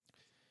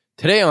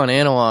Today on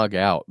Analog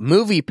Out,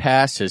 Movie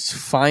Pass is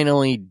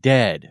finally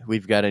dead.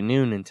 We've got a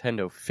new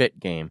Nintendo Fit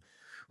game.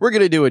 We're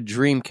going to do a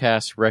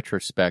Dreamcast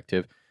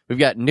retrospective. We've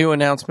got new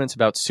announcements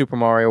about Super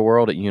Mario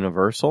World at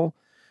Universal,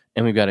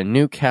 and we've got a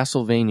new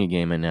Castlevania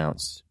game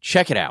announced.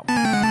 Check it out.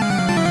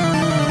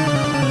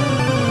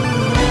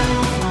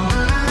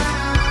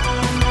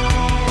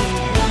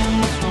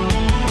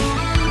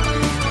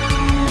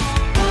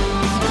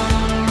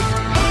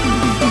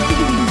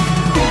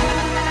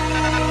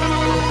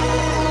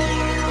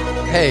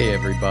 Hey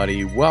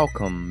everybody,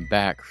 welcome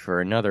back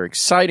for another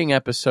exciting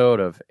episode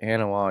of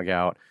Analog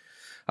Out.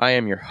 I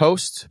am your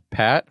host,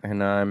 Pat,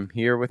 and I'm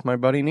here with my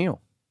buddy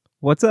Neil.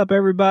 What's up,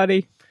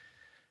 everybody?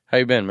 How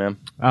you been, man?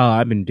 Oh,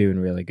 I've been doing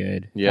really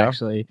good. Yeah?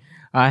 Actually,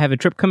 I have a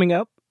trip coming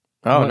up.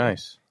 Oh,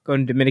 nice.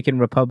 Going to Dominican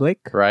Republic.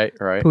 Right.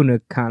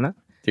 Punta Cana.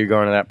 You're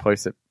going to that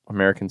place that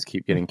Americans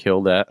keep getting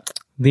killed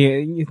at?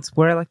 It's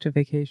where I like to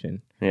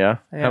vacation. Yeah?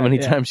 How many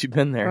times you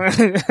been there?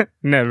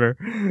 Never.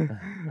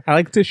 I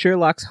like to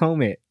Sherlock's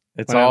home it.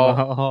 It's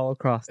all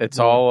across. It's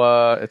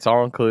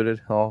all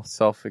included. All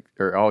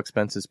all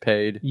expenses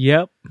paid.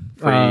 Yep.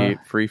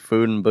 Free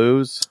food and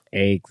booze.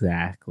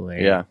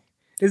 Exactly. Yeah.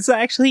 It's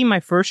actually my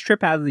first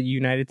trip out of the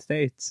United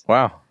States.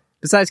 Wow.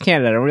 Besides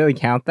Canada, I don't really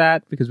count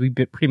that because we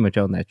pretty much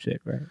own that shit,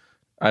 right?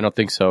 I don't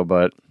think so,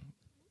 but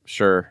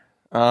sure.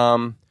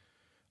 Are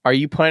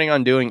you planning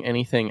on doing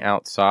anything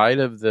outside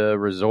of the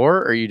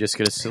resort, or are you just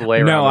going to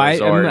lay around the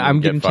resort?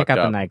 I'm going to check out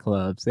up? the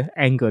nightclubs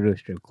and go to a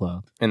strip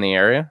club In the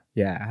area?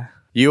 Yeah.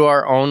 You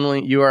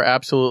are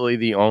absolutely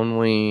the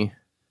only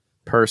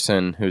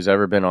person who's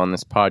ever been on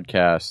this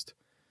podcast,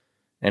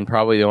 and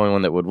probably the only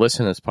one that would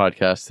listen to this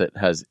podcast that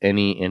has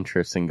any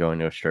interest in going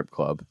to a strip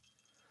club.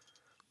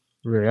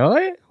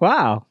 Really?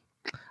 Wow.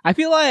 I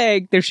feel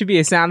like there should be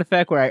a sound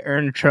effect where I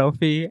earn a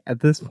trophy at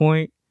this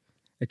point.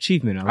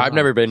 Achievement. I've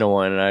never been to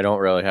one, and I don't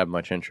really have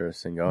much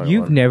interest in going to one.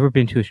 You've never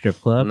been to a strip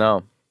club?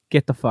 No.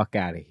 Get the fuck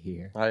out of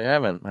here. I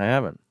haven't.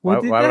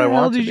 What why would I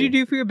want to did you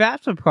do for your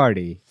bachelor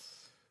party?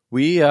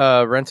 We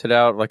rented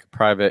out like a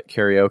private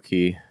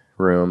karaoke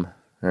room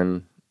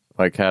and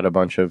like had a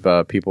bunch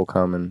of people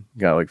come and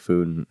got like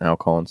food and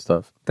alcohol and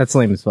stuff. That's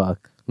lame as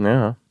fuck.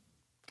 Yeah.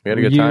 We had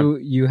a good time.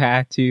 You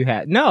had to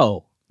have...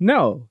 No.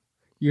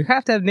 You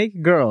have to have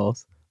naked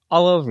girls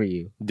all over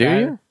you. Do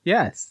you?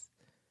 Yes.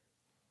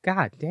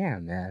 God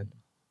damn, man.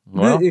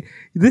 Well,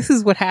 This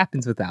is what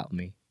happens without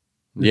me.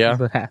 yeah. This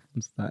is what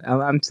happens.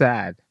 I'm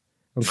sad.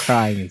 I'm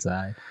crying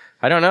inside.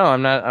 I don't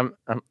know.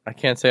 I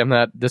can't say I'm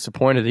that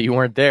disappointed that you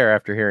weren't there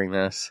after hearing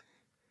this.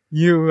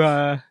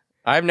 I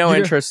have no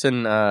interest in...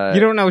 you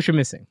don't know what you're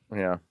missing.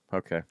 Yeah,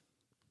 okay.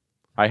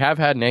 I have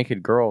had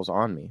naked girls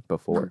on me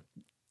before.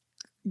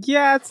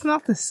 Yeah, it's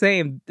not the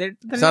same. They're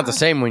It's not the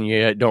same when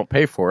you don't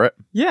pay for it.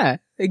 Yeah,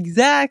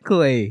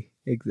 exactly.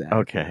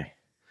 Okay.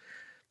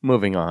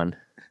 Moving on.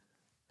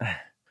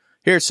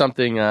 Here's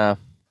something...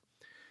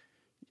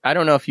 I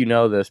don't know if you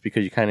know this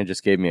because you kind of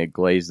just gave me a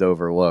glazed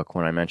over look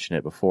when I mentioned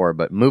it before,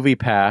 but Movie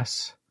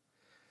Pass,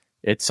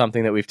 it's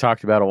something that we've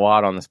talked about a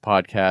lot on this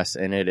podcast,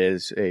 and it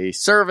is a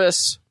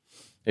service.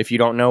 If you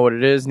don't know what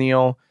it is,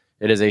 Neil,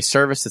 it is a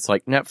service that's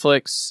like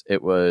Netflix.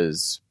 It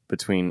was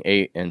between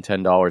 $8 and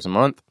 $10 a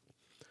month,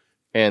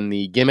 and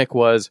the gimmick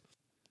was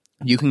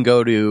you can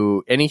go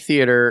to any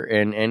theater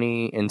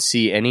and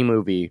see any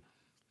movie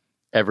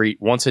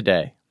once a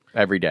day,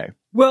 every day.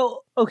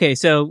 Well, okay,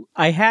 so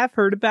I have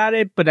heard about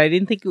it, but I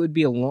didn't think it would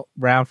be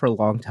around for a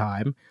long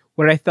time.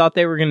 What I thought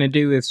they were going to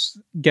do is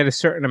get a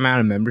certain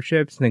amount of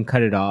memberships and then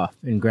cut it off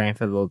and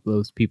grandfather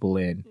those people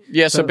in.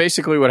 Yeah, so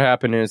basically what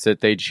happened is that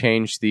they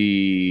changed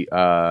the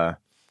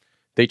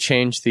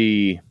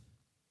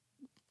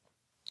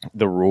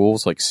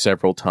rules like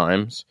several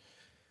times,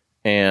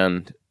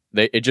 and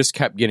it just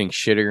kept getting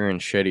shittier and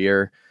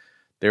shittier.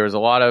 There was a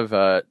lot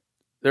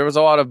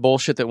of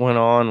bullshit that went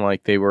on,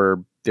 like they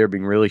were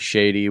being really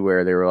shady,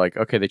 where they were like,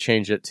 okay, they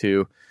changed it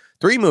to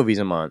 3 movies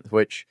a month,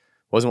 which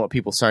wasn't what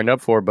people signed up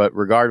for. But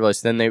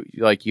regardless, then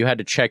you had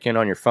to check in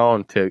on your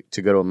phone to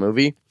go to a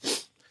movie,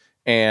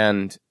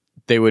 and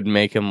they would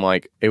make them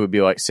it would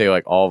be say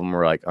all of them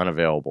were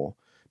unavailable,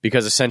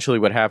 because essentially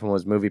what happened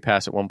was Movie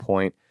Pass at one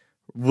point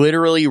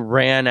literally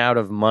ran out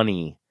of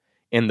money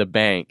in the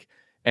bank.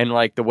 And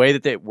the way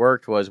that it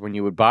worked was when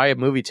you would buy a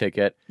movie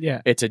ticket,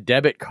 it's a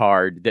debit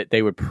card that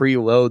they would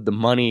preload the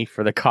money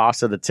for the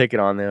cost of the ticket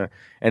on there,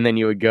 and then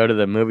you would go to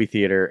the movie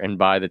theater and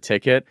buy the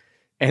ticket.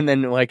 And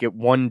then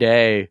one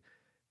day,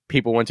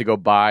 people went to go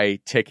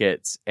buy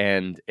tickets,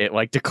 and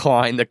it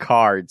declined the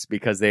cards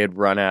because they had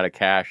run out of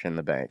cash in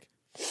the bank.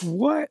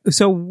 What?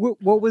 So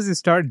what was it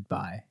started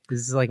by?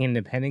 Is this an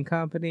independent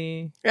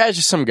company? Yeah, it's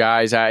just some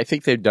guys. I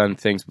think they've done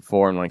things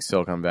before in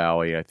Silicon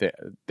Valley. I think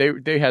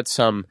they had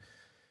some.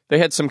 They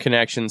had some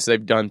connections.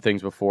 They've done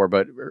things before,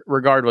 but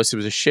regardless, it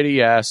was a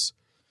shitty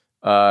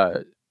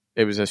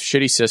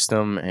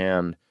system,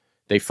 and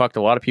they fucked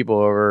a lot of people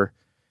over,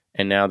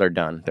 and now they're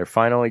done. They're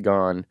finally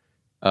gone.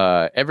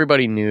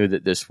 Everybody knew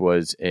that this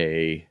was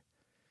a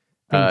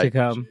Thing to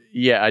come.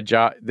 Yeah,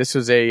 this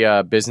was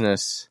a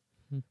business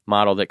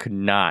model that could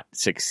not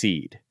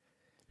succeed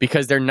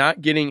because they're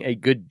not getting a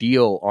good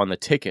deal on the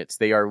tickets.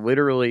 They are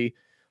literally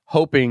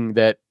hoping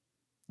that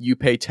you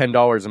pay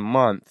 $10 a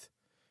month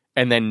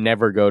and then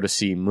never go to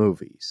see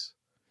movies.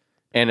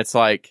 And it's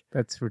like,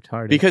 that's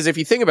retarded. Because if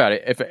you think about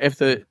it, if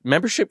the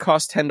membership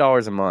costs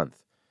 $10 a month,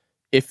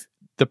 if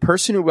the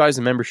person who buys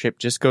the membership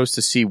just goes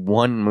to see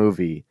one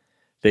movie,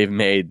 they've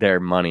made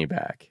their money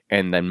back,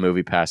 and then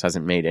MoviePass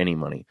hasn't made any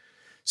money.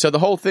 So the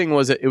whole thing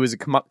was it was a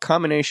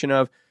combination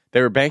of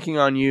they were banking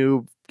on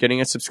you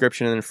getting a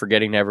subscription and then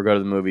forgetting to ever go to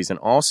the movies, and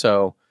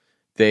also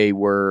they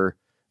were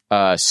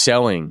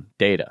selling your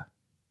data.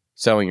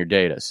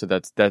 So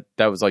that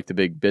was like the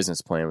big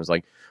business plan. It was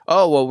like,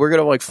 oh, well, we're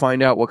gonna like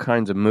find out what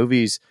kinds of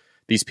movies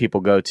these people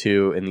go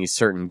to in these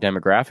certain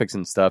demographics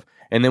and stuff,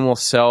 and then we'll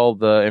sell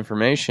the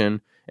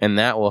information, and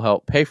that will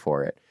help pay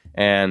for it.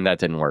 And that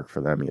didn't work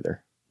for them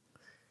either.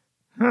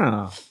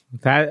 Huh.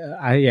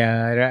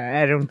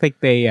 I don't think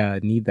they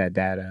need that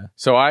data.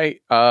 So they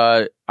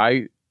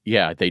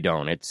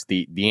don't. It's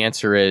the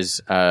answer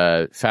is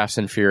Fast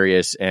and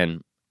Furious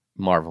and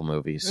Marvel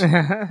movies.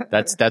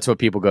 That's what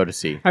people go to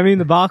see. I mean,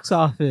 the box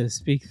office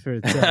speaks for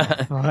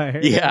itself.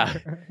 Yeah.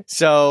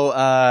 So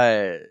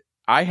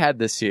I had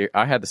the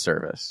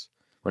service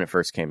when it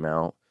first came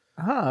out.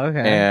 Oh,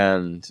 okay.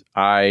 And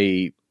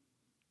I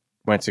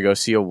went to go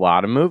see a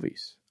lot of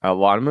movies,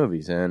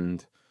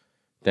 and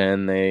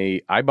then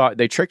they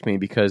tricked me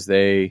because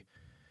they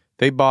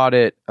bought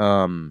it.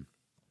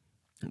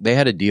 They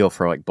had a deal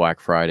for like Black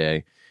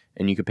Friday,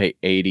 and you could pay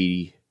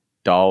 $80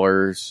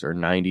 or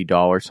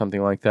 $90,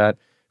 something like that,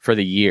 for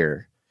the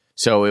year.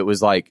 So it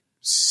was like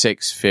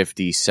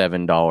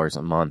 $6.57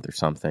 a month or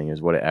something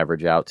is what it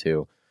averaged out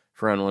to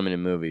for unlimited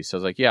movies. So I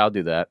was like, yeah, I'll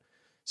do that.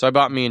 So I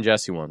bought me and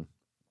Jesse one.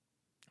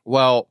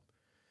 Well,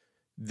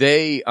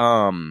 they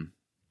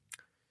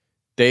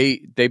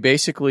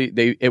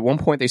basically at one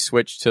point they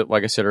switched to,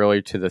 like I said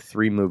earlier, to the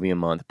 3 movie a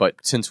month.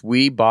 But since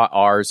we bought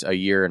ours a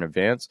year in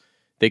advance,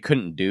 they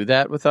couldn't do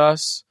that with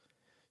us.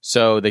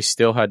 So they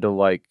still had to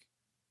like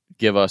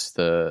give us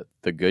the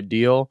good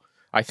deal,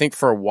 I think,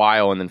 for a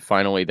while, and then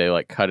finally they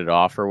like cut it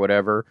off or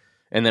whatever.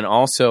 And then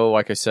also,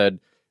 like I said,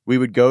 we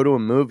would go to a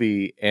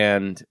movie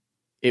and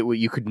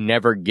you could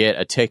never get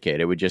a ticket.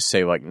 It would just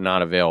say like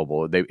not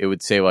available. It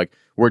would say like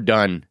we're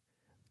done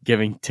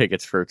giving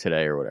tickets for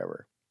today or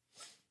whatever.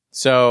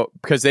 So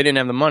because they didn't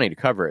have the money to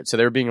cover it, so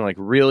they were being like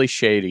really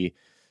shady.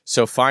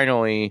 So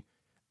finally,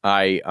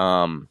 I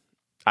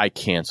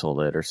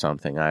canceled it or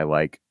something.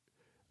 I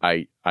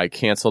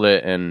canceled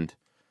it, and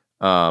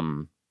I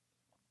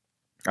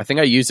think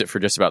I used it for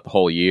just about the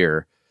whole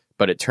year,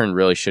 but it turned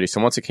really shitty.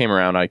 So once it came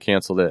around, I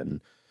canceled it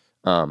and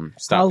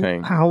stopped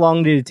paying. How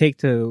long did it take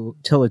till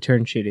it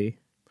turned shitty?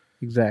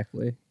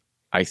 Exactly.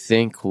 I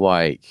think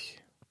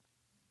like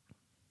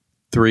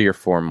 3 or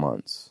 4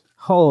 months.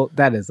 Oh,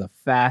 that is a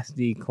fast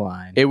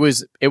decline. It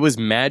was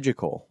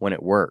magical when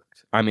it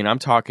worked. I mean, I'm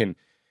talking,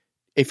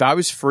 if I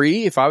was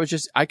free,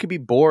 I could be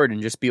bored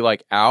and just be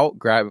like out,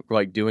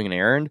 doing an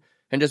errand,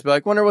 and just be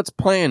like, wonder what's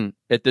playing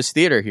at this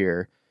theater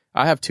here.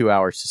 I have 2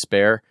 hours to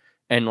spare,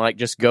 and like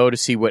just go to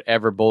see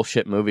whatever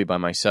bullshit movie by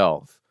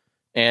myself.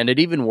 And it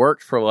even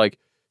worked for like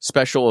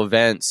special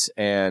events,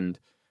 and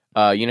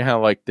you know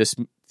how like this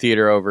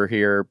theater over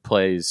here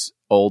plays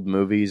old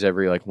movies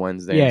every like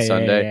Wednesday and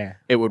Sunday. Yeah.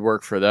 It would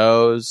work for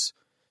those.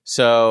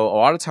 So a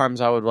lot of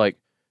times I would like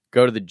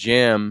go to the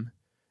gym,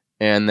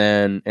 and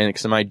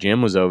because my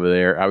gym was over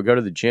there, I would go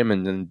to the gym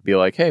and then be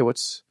like, hey,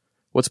 what's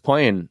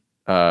playing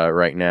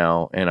right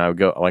now? And I would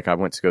go, like, I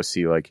went to go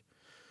see like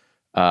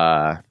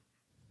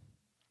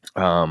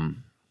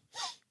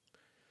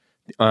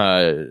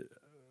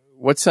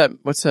what's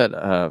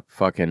that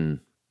fucking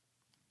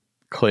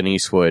Clint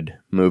Eastwood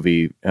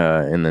movie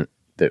that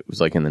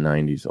was like in the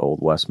 90s,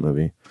 Old West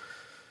movie?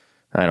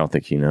 I don't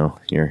think you know.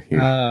 You're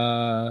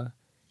 10-5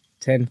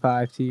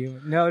 to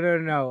you.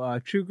 No.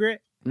 True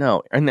Grit?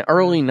 No, in the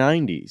early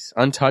 90s.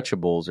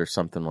 Untouchables or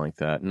something like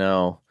that.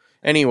 No.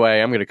 Anyway,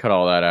 I'm going to cut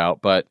all that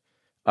out. But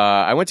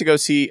I went to go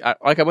see a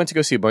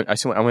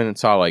bunch. I went and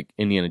saw like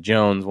Indiana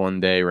Jones one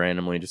day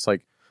randomly, just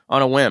like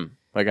on a whim.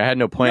 Like I had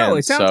no plans. No,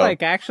 it sounds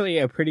like actually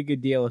a pretty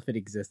good deal if it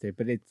existed,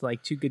 but it's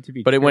like too good to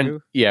be true. But it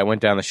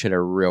went down the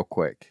shitter real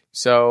quick.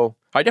 So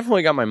I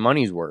definitely got my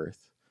money's worth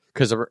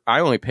because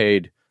I only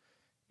paid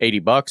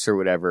 $80 or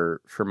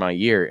whatever for my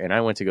year, and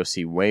I went to go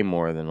see way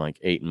more than like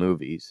 8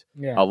 movies.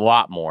 Yeah. A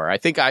lot more. I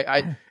think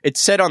it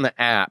said on the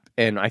app,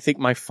 and I think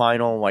my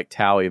final like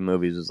tally of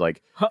movies was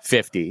like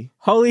 50.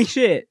 Holy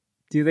shit.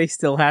 Do they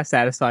still have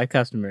satisfied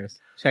customers?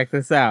 Check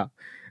this out.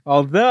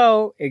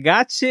 Although it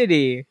got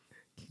shitty,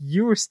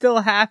 you were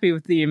still happy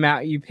with the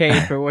amount you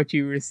paid for what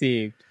you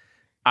received.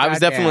 I was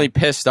definitely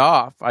pissed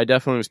off. I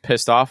definitely was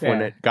pissed off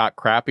when Yeah. it got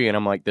crappy, and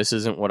I'm like, this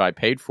isn't what I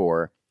paid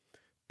for.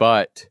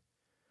 But,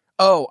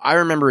 oh, I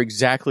remember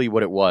exactly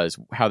what it was,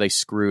 how they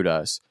screwed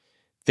us.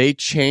 They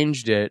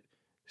changed it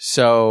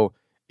so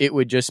it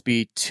would just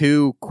be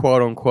 2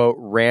 quote-unquote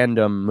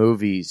random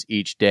movies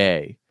each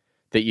day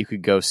that you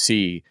could go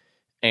see.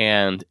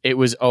 And it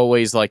was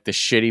always like the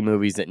shitty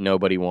movies that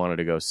nobody wanted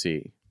to go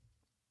see.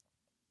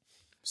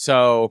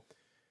 So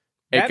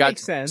That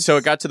makes sense. So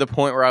it got to the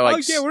point where I like.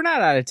 Oh yeah, we're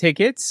not out of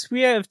tickets.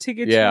 We have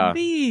tickets for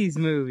these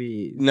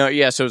movies. No,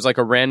 yeah. So it was like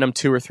a random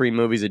 2 or 3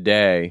 movies a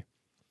day,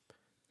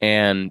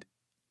 and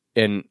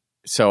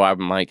so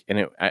I'm like,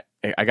 and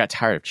I got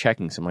tired of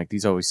checking. So I'm like,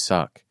 these always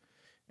suck,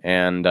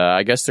 and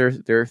I guess their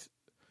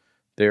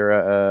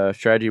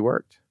strategy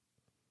worked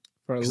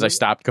because I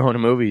stopped going to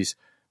movies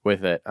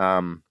with it.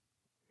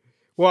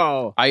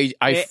 Well, I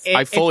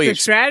fully. If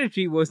the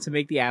strategy was to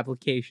make the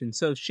application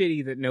so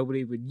shitty that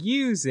nobody would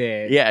use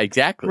it. Yeah,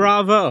 exactly.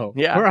 Bravo.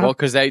 Yeah, well,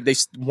 because they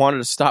wanted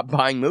to stop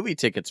buying movie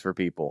tickets for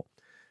people.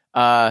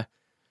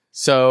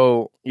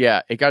 So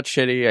yeah, it got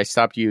shitty. I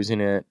stopped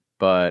using it,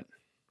 but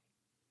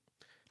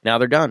now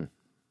they're done.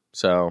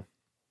 So,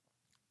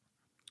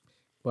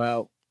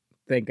 well,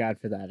 thank God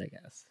for that, I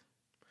guess.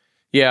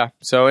 Yeah.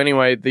 So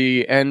anyway,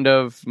 the end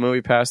of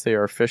MoviePass, they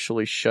are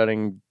officially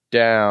shutting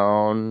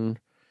down.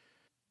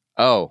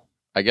 Oh,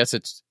 I guess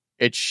it's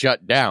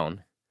shut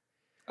down.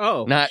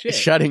 Oh, not shit.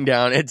 Shutting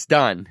down. It's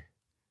done.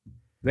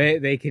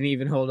 They can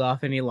even hold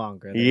off any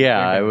longer.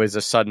 It was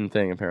a sudden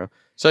thing apparently.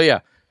 So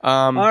yeah.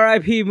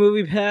 R.I.P.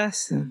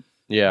 MoviePass.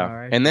 Yeah,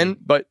 R.I.P. and then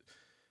but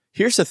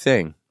here's the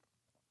thing.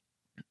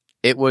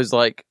 It was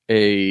like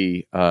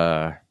a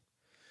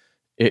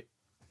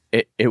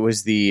it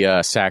was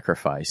the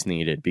sacrifice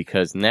needed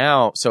because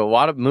now a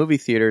lot of movie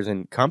theaters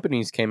and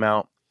companies came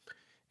out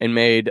and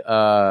made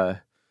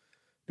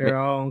their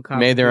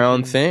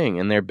own thing,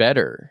 and they're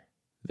better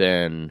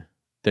than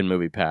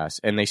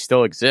MoviePass, and they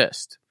still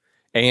exist.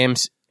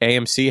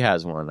 AMC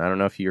has one. I don't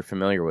know if you're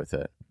familiar with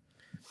it.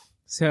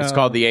 So it's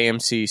called the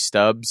AMC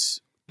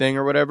Stubs thing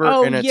or whatever.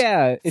 Oh, and it's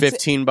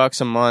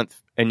 $15 a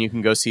month, and you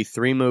can go see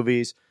 3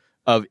 movies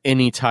of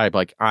any type,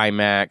 like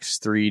IMAX,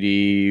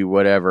 3D,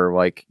 whatever.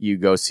 Like you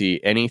go see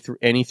any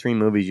 3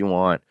 movies you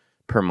want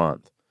per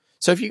month.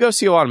 So if you go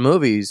see a lot of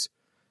movies,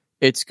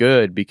 it's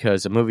good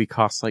because a movie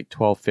costs like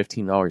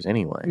 $12, $15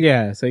 anyway.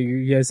 Yeah, so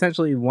you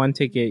essentially one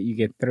ticket, you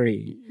get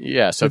 3.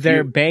 Yeah, so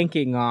they're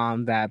banking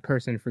on that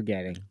person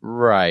forgetting.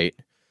 Right.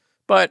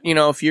 But,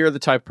 if you're the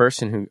type of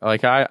person who,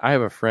 like, I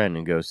have a friend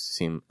who goes to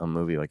see a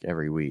movie like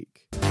every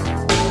week.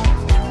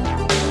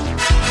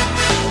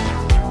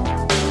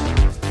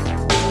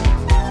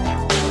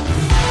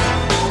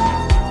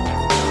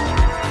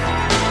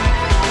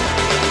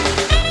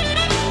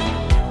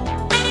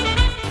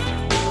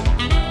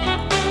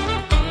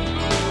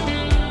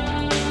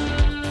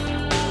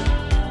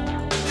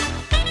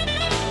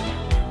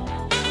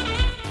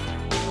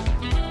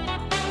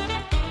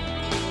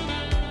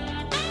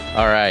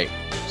 All right.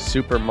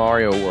 Super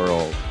Mario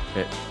World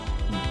at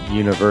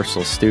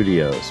Universal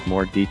Studios.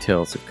 More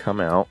details have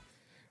come out.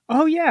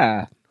 Oh,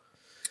 yeah.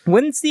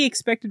 When's the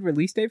expected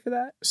release date for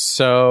that?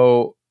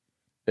 So,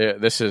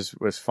 this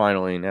was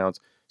finally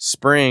announced.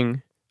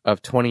 Spring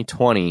of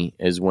 2020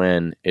 is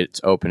when it's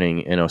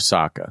opening in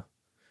Osaka.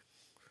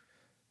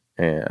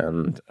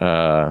 And,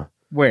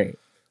 wait.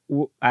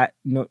 No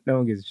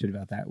one gives a shit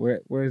about that.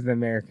 Where's the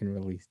American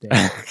release date?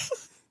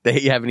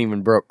 They haven't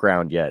even broke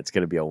ground yet. It's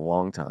going to be a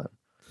long time.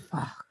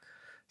 Fuck.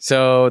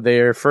 So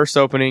they're first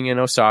opening in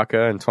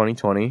Osaka in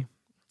 2020.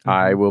 Mm-hmm.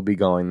 I will be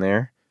going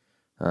there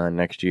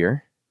next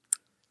year.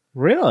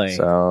 Really?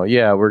 So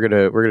yeah, we're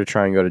gonna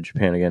try and go to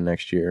Japan again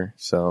next year.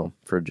 So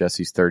for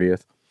Jesse's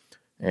 30th,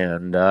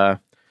 and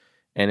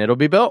it'll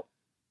be built.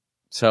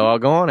 So I'll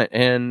go on it.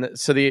 And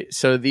so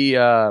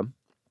the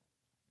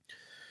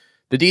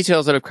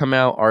details that have come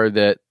out are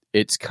that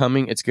it's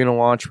coming. It's going to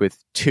launch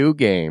with 2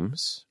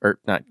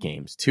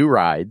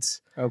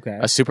 rides. Okay.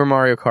 A Super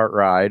Mario Kart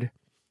ride.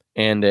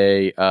 And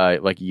a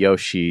like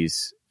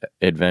Yoshi's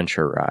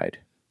Adventure ride.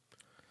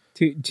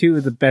 2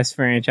 of the best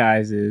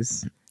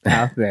franchises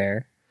out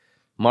there.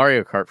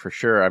 Mario Kart for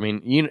sure. I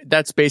mean,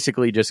 that's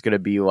basically just going to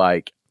be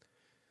like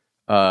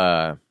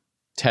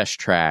Test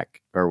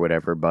Track or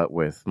whatever, but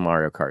with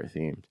Mario Kart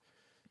themed.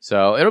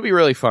 So it'll be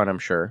really fun, I'm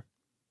sure.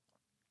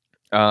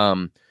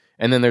 And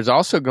then there's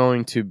also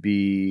going to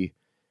be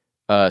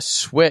a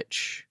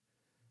Switch.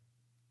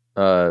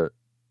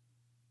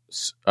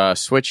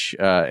 Switch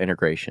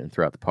integration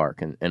throughout the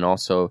park, and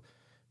also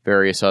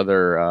various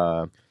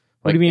other.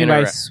 What do you mean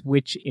by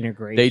Switch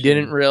integration? They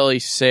didn't really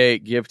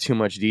give too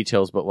much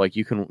details, but like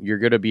you're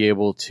going to be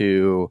able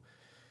to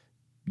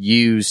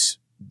use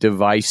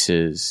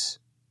devices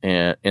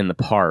in the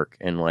park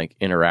and like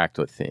interact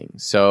with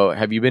things. So,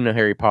 have you been to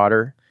Harry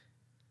Potter?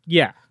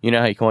 Yeah. You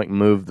know how you can like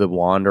move the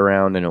wand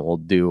around and it will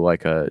do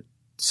like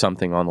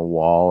something on the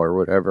wall or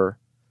whatever?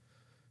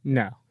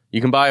 No. You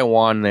can buy a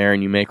wand there,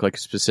 and you make like a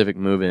specific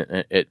move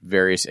at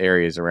various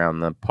areas around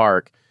the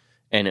park,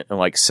 and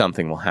like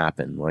something will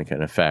happen, like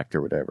an effect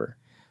or whatever.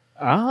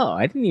 Oh,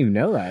 I didn't even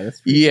know that.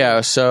 Yeah,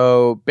 cool.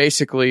 So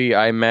basically,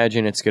 I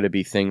imagine it's going to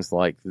be things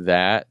like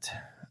that.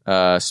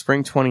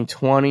 Spring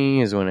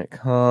 2020 is when it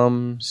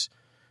comes.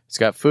 It's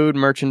got food,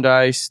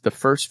 merchandise. The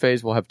first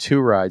phase will have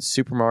 2 rides: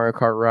 Super Mario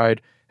Kart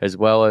ride, as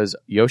well as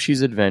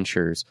Yoshi's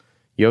Adventures.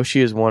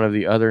 Yoshi is one of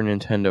the other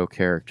Nintendo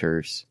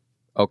characters.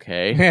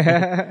 Okay.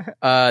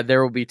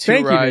 There will be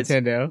 2 rides.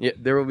 Thank you, Nintendo. Yeah,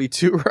 there will be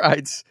 2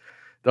 rides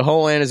The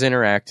whole land is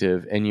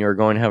interactive, and you're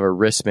going to have a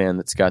wristband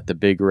that's got the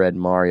big red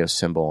Mario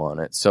symbol on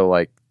it. So,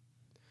 like,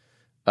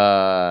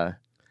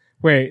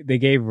 Wait, they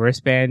gave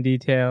wristband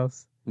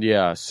details?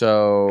 yeah,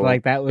 so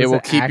Like, that was it will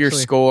keep your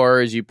actually- score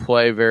as you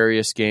play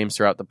various games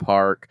throughout the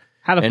park,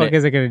 How the and fuck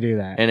is it going to do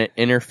that? and it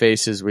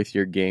interfaces with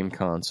your game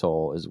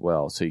console as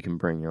well, so you can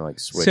bring your, like,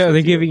 Switch. So with they're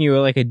you. giving you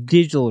like a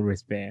digital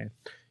wristband.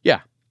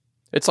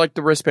 It's like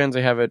the wristbands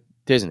they have at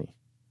Disney,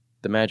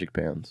 the Magic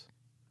Bands.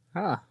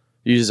 Ah,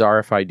 Uses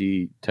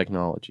RFID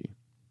technology.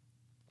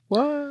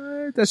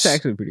 what? That's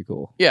actually pretty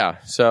cool. Yeah,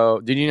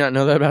 so did you not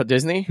know that about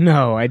Disney?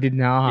 No, I did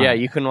not. Yeah,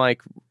 you can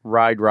like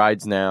ride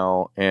rides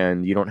now,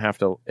 and you don't have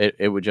to.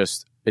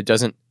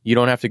 You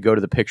don't have to go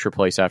to the picture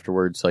place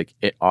afterwards. Like,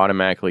 it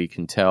automatically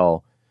can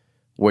tell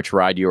which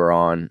ride you are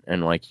on,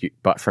 and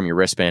but from your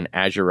wristband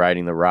as you're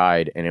riding the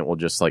ride, and it will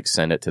just like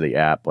send it to the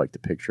app, like the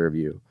picture of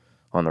you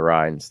on the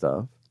ride and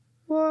stuff.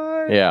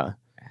 What? Yeah.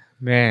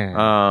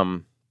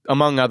 Man.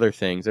 Among other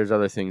things, there's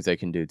other things they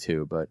can do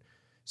too. But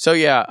so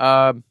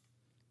yeah,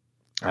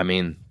 I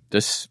mean,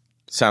 this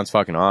sounds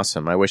fucking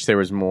awesome. I wish there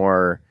was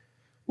more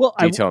Well,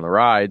 detail on the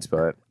rides,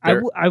 but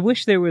I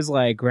wish there was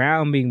like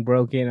ground being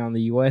broken on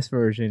the U.S.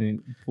 version in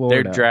they're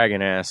Florida.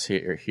 dragging ass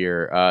here.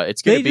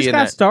 It's going They to be just in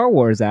got that. Star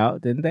Wars out,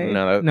 didn't they?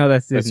 No,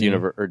 that's That's Disney.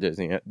 or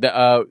Disney.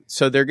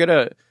 So they're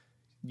gonna.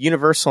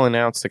 Universal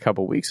announced a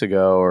couple weeks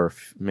ago, or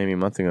maybe a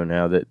month ago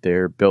now, that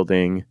they're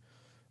building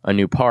a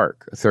new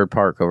park, a third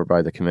park over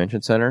by the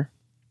convention center.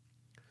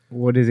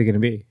 What is it going to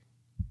be?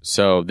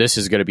 So this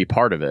is going to be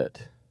part of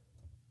it.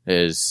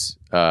 Is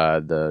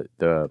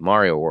the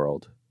Mario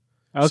World?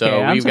 Okay,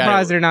 So I'm we've got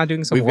surprised it- they're not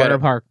doing some we've got water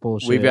it- park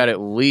bullshit. We've got at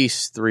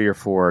least 3 or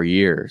 4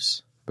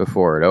 years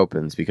before it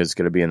opens, because it's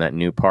going to be in that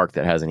new park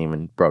that hasn't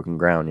even broken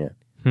ground yet.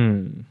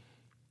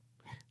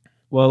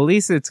 Well, at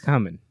least it's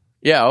coming.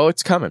 Yeah,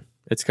 it's coming.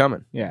 It's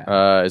coming.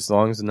 Yeah. As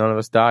long as none of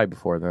us die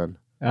before then.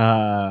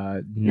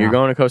 You're You're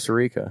going to Costa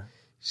Rica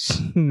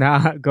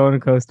not going to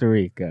Costa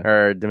Rica.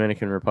 or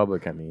Dominican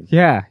Republic, I mean.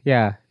 Yeah,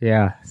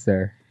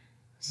 sir.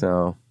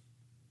 So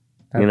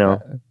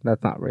That's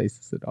that's not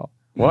racist at all.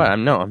 what?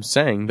 I'm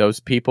saying those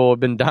people have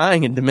been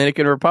dying in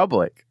Dominican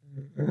Republic.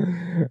 I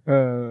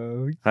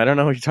don't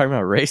know what you're talking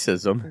about,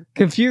 racism.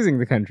 Confusing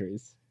the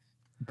countries,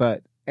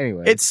 but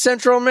anyway, It's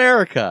Central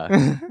America.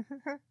 I'm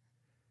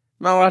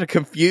not allowed to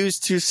confuse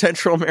 2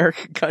 Central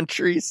American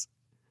countries.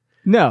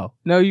 no,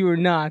 you were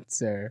not,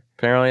 sir.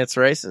 Apparently it's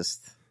racist.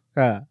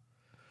 But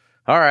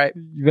All right.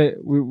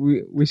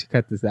 we should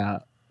cut this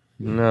out.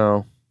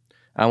 No.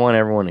 I want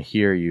everyone to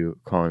hear you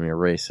calling me a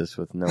racist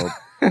with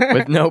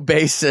no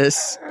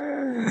basis.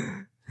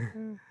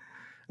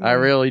 I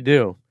really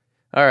do.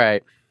 All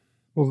right.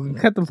 We'll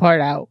cut the part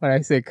out when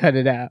I say cut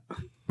it out.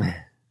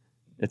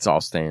 It's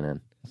all staying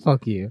in.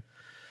 Fuck you.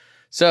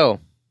 So,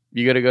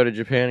 you got to go to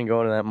Japan and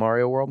go into that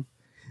Mario World?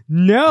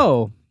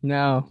 No.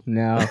 Not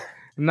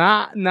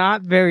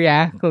very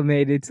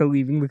acclimated to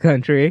leaving the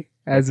country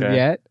as of Okay.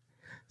 yet.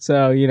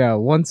 So,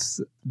 once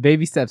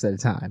baby steps at a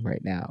time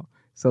right now.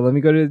 So let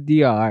me go to the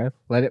DR,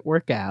 let it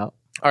work out.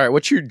 All right.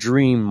 What's your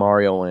dream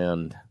Mario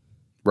Land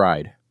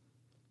ride?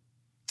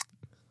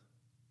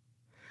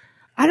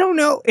 I don't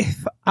know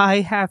if I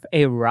have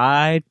a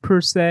ride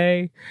per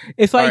se.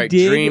 If All I right,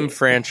 did, dream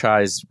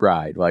franchise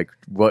ride. Like,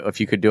 what if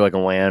you could do like a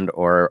land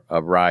or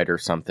a ride or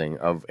something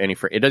of any?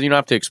 It doesn't. You don't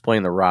have to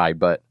explain the ride,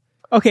 but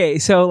okay,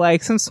 so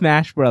like some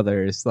Smash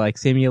Brothers, like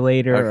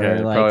simulator, okay,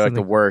 or like probably like the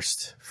something.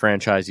 worst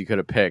franchise you could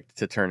have picked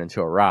to turn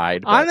into a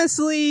ride. But,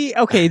 Honestly,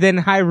 okay, then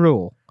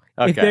Hyrule.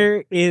 okay. If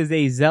there is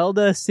a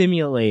Zelda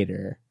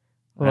simulator,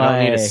 I don't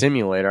need a like-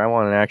 simulator. I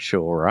want an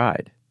actual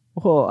ride.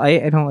 Well,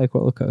 I don't like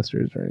roller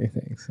coasters or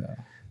anything. So,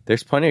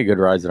 There's plenty of good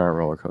rides that aren't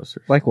roller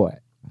coasters. like what?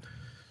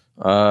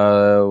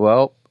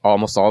 Well,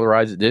 almost all the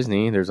rides at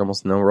Disney, there's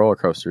almost no roller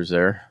coasters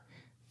there.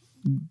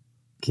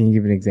 Can you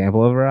give an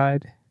example of a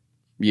ride?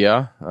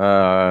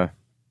 Yeah.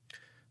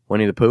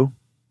 Winnie the Pooh?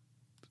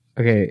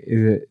 Okay,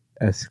 is it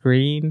a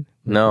screen?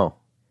 No.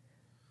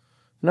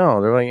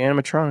 No, they're like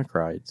animatronic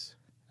rides.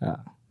 Oh.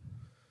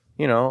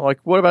 You know,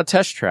 like what about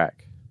Test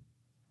Track?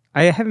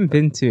 I haven't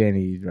been to any of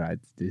these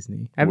rides at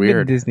Disney. I haven't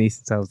Weird. been to Disney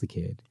since I was a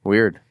kid.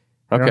 Weird.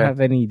 I don't Okay.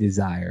 have any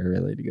desire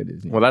really to go to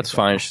Disney. Well, that's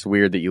fine. It's just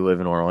weird that you live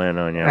in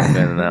Orlando and you haven't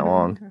been in that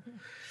long.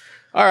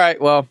 All right.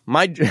 Well,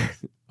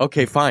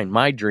 okay, fine.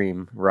 My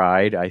dream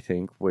ride, I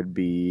think, would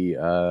be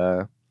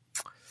I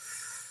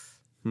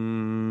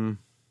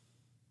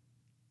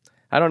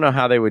don't know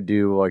how they would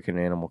do like an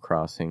Animal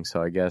Crossing,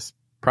 so I guess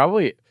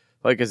probably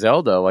like a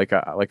Zelda,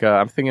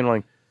 I'm thinking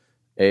like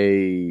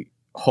a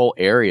whole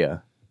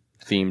area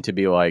themed to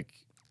be like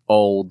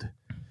old,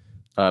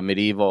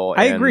 medieval.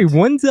 I agree.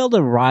 One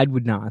Zelda ride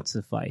would not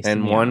suffice.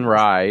 And to be one honest.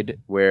 ride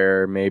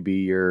where maybe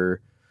you're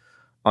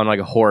on like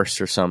a horse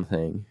or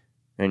something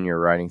and you're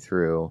riding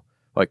through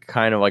like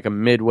kind of like a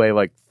midway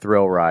like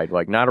thrill ride,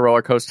 like not a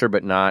roller coaster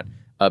but not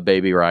a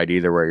baby ride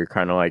either, where you're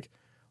kind of like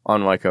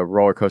on like a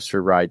roller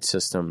coaster ride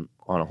system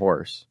on a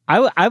horse.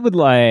 I would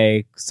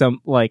like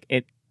some like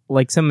it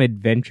like some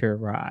adventure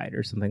ride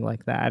or something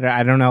like that.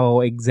 I don't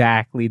know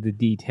exactly the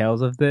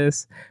details of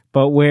this,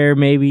 but where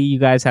maybe you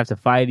guys have to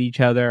fight each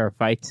other or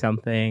fight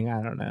something.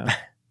 I don't know.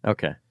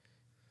 Okay.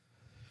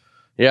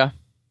 Yeah,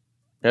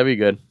 that'd be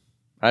good.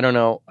 I don't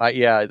know.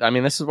 I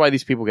mean, this is why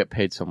these people get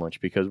paid so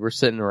much, because we're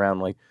sitting around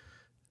like,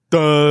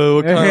 duh,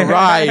 what kind of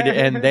ride?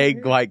 And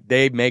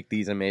they make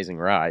these amazing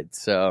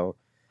rides. So,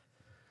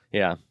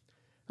 yeah.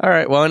 All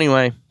right. Well,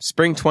 anyway,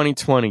 spring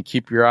 2020.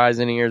 Keep your eyes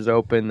and ears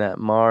open. That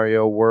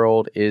Mario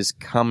World is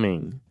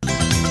coming.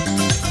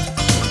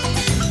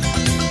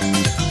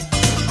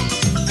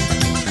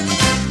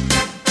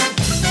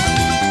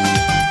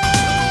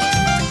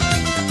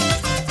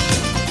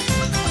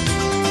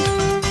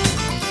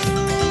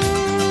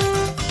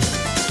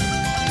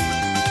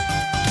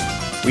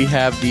 We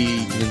have the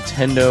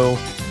Nintendo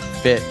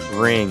Fit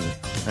Ring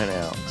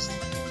announced.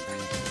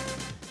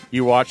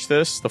 You watched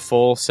this, the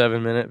full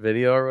 7-minute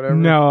video or whatever?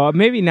 No,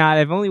 maybe not.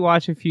 I've only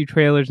watched a few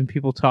trailers and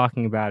people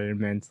talking about it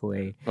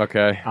immensely.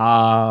 Okay.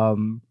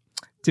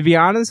 To be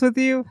honest with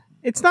you,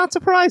 it's not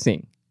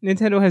surprising.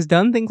 Nintendo has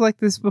done things like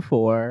this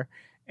before,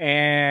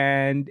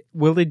 and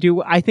will it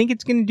do? I think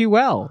it's going to do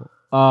well.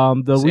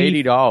 It's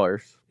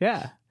 $80.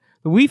 Yeah,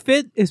 the Wii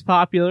Fit is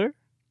popular.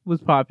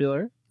 Was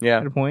popular.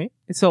 Yeah. At a point,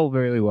 it sold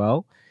very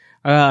well.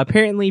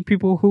 Apparently,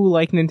 people who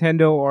like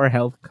Nintendo are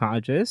health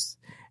conscious,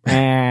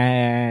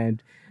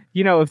 and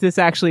if this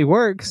actually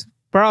works,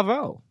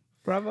 bravo,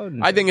 Nintendo.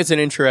 I think it's an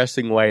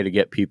interesting way to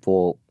get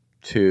people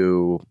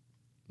to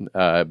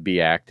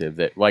be active,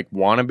 that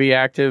want to be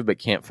active but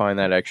can't find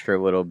that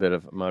extra little bit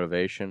of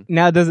motivation.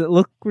 Now, does it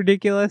look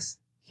ridiculous?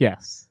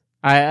 Yes,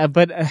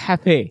 but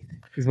have faith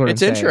is what I'm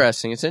saying.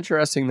 Interesting. It's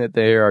interesting that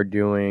they are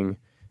doing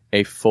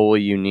a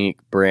fully unique,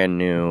 brand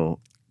new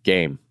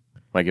game,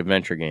 like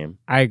adventure game.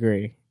 I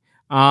agree.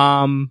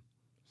 Not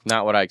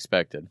what I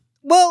expected.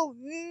 Well,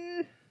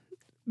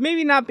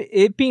 maybe not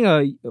it being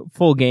a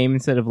full game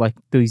instead of like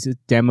these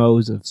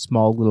demos of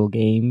small little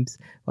games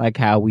like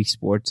how Wii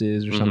Sports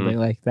is or something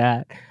like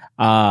that.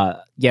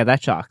 Yeah,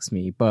 that shocks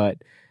me. But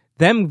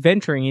them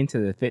venturing into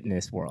the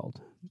fitness world,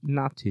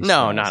 not too.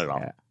 No, not at all.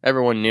 Yeah.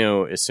 Everyone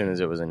knew as soon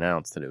as it was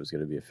announced that it was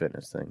going to be a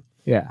fitness thing.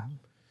 Yeah.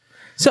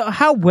 So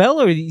how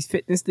well are these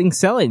fitness things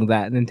selling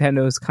that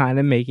Nintendo's kind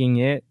of making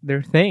it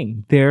their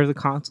thing? They're the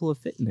console of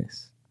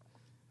fitness.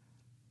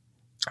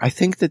 I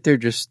think that they're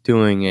just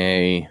doing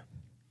a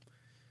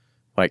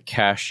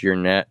cash your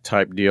net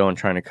type deal and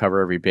trying to cover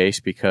every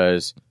base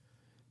because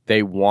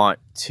they want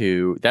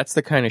to. That's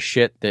the kind of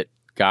shit that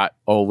got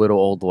little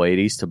old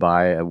ladies to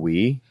buy a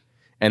Wii,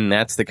 and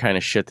that's the kind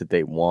of shit that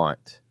they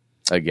want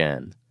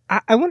again.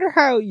 I wonder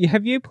how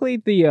have you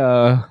played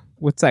the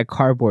what's that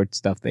cardboard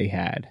stuff they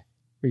had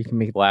where you can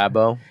make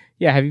Labo?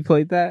 Yeah, have you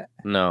played that?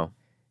 No.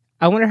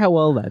 I wonder how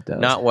well that does.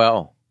 Not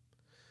well,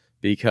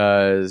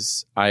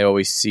 because I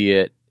always see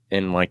it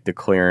in the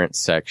clearance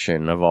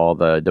section of all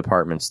the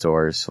department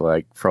stores,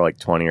 for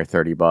 $20 or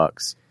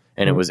 $30,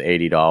 and it was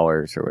 $80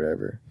 or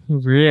whatever.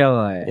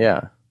 Really?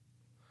 Yeah.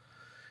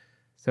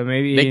 So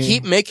maybe they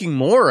keep making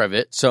more of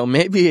it, so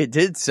maybe it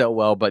did sell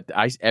well. But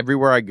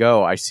everywhere I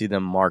go, I see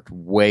them marked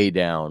way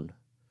down.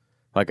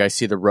 I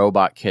see the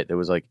robot kit that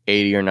was $80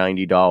 or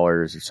 $90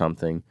 or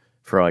something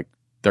for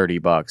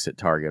 $30 at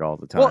Target all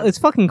the time. Well, it's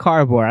fucking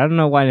cardboard. I don't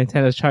know why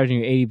Nintendo's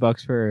charging you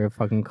 $80 for a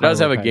fucking cardboard. It does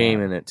have a game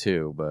in it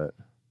too, but.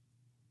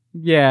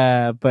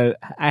 Yeah, but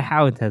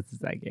how intense is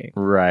that game?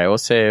 Right. We'll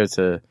say it's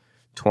a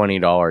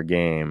 $20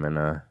 game and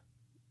a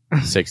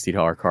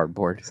 $60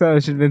 cardboard. So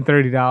it should have been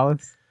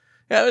 $30.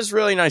 Yeah, it was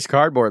really nice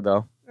cardboard,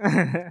 though.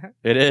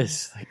 It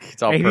is.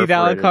 It's all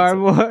 $80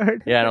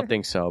 cardboard? Yeah, I don't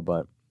think so,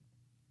 but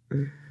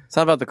it's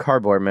not about the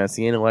cardboard, man. It's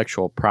the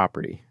intellectual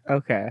property.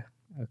 Okay.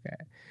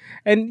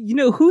 And,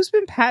 who's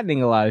been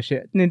patenting a lot of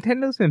shit?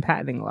 Nintendo's been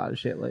patenting a lot of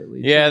shit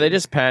lately. Yeah, they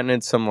just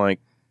patented some,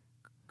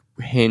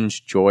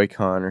 hinged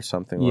Joy-Con or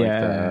something like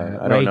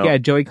that. I don't know. Yeah,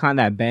 Joy-Con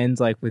that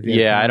bends with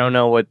your I don't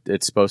know what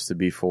it's supposed to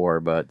be for,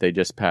 but they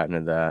just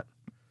patented that.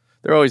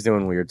 They're always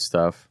doing weird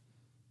stuff.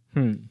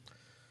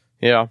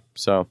 Yeah,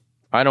 so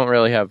I don't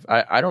really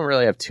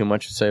have too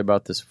much to say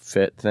about this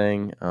Fit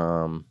thing.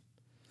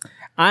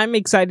 I'm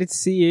excited to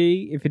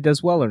see if it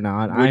does well or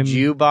not. Would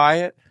you buy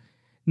it?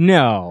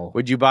 No.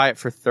 Would you buy it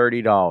for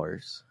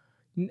 $30?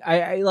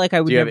 I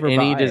would. Do you have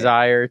any buy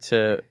desire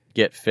to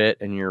get Fit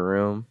in your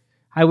room?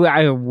 I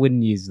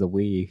wouldn't use the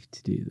Wii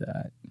to do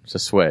that. It's a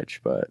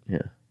Switch, but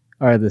yeah.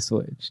 Or the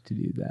Switch to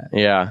do that.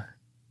 Yeah.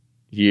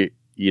 You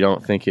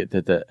don't think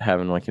that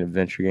having an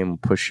adventure game will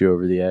push you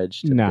over the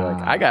edge? To be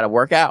I gotta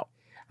work out.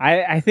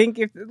 I think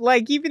if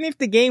even if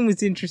the game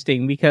was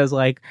interesting, because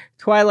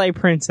Twilight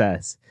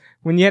Princess,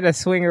 when you had to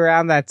swing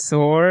around that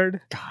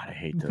sword, God, I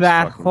hate those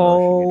that fucking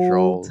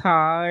whole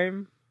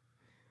time.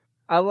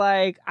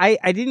 I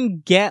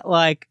didn't get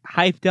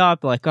hyped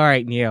up all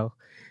right, Neil,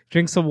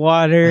 drink some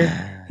water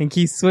and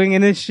keep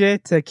swinging this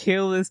shit to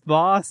kill this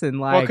boss and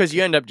because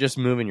you end up just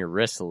moving your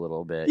wrists a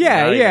little bit.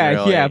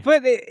 Yeah.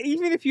 But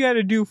even if you had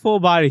to do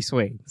full body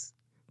swings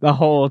the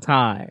whole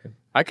time,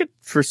 I could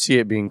foresee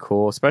it being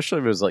cool, especially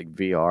if it was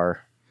VR.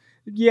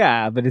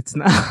 Yeah, but it's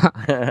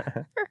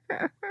not.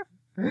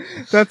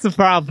 That's the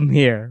problem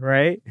here,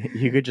 right?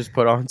 You could just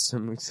put on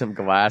some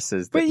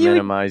glasses that But you would-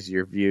 minimize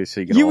your view,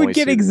 so you can. You only would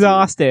get see the view.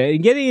 exhausted,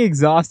 and getting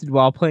exhausted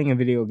while playing a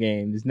video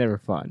game is never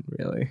fun,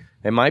 really.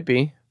 It might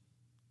be.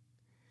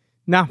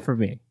 Not for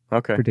me,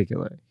 Okay.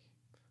 particularly.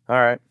 All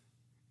right.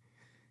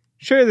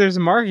 Sure, there's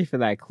a market for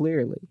that,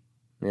 clearly.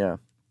 Yeah.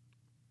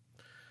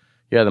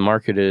 Yeah, the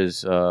market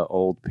is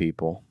old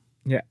people.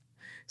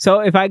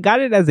 So if I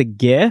got it as a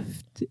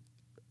gift,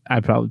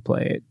 I'd probably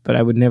play it, but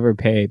I would never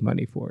pay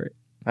money for it.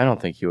 I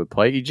don't think you would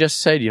play. You just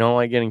said you don't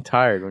like getting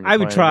tired when you're I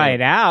would playing try a it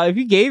game. out. If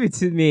you gave it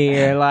to me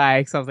or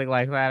like something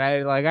like that, I'd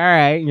be like, all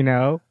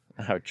right,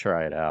 I would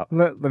try it out.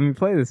 let me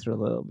play this for a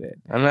little bit.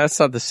 I mean, that's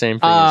not the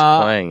same thing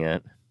as playing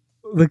it.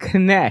 The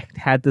Kinect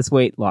had this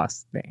weight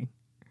loss thing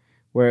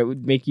where it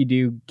would make you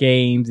do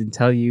games and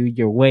tell you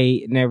your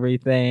weight and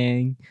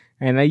everything.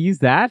 And I used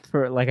that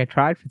I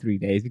tried for 3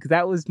 days because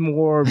that was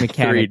more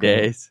mechanical. 3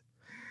 days.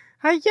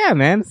 Yeah,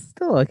 man. It's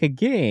still like a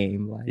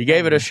game. Like, You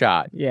gave it a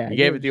shot. Yeah. You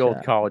gave it the a old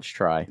shot. college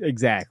try.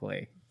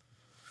 Exactly.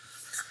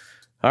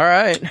 All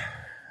right.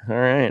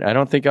 I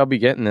don't think I'll be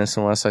getting this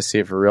unless I see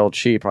it for real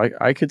cheap.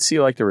 I could see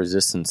like the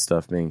Resistance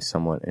stuff being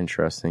somewhat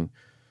interesting.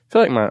 I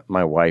feel like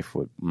my wife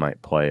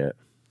might play it.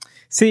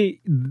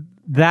 See,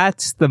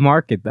 that's the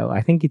market, though.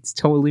 I think it's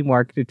totally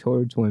marketed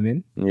towards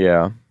women.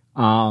 Yeah.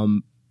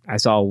 I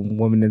saw a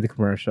woman in the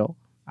commercial.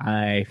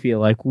 I feel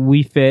like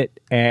Wii Fit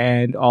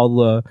and all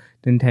the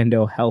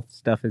Nintendo health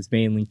stuff is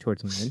mainly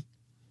towards women.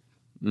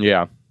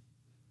 Yeah.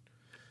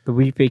 The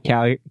Wii Fit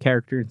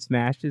character in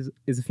Smash is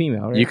a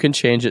female, right? You can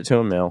change it to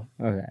a male.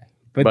 Okay.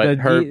 But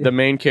the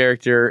main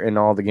character in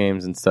all the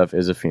games and stuff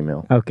is a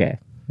female. Okay.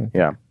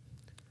 Yeah.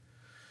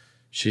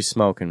 She's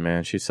smoking,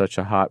 man. She's such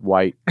a hot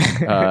white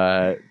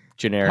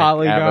generic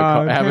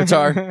Polygon.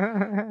 avatar.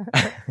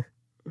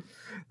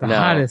 The No.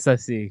 hottest I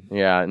see.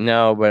 Yeah,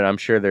 no, but I'm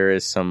sure there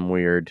is some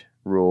weird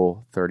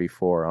Rule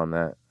 34 on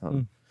that.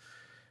 All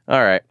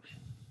right.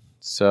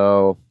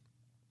 So,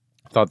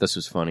 I thought this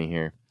was funny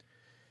here.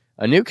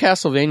 A new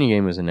Castlevania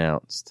game was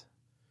announced.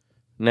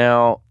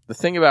 Now, the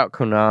thing about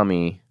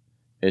Konami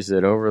is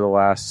that over the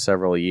last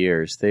several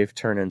years, they've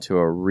turned into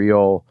a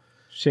real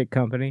Shit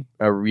company.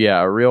 a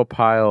real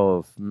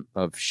pile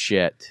of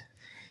shit.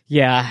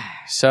 Yeah.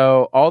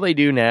 So all they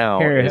do now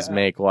Here, is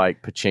make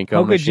like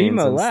pachinko machines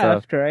Kojima and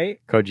left, stuff. right?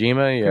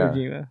 Kojima, yeah,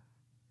 Kojima.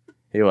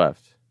 he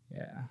left.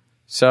 Yeah.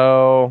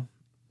 So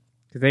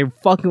Because they were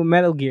fucking with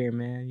Metal Gear,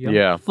 man. You don't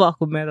Yeah. fuck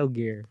with Metal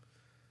Gear.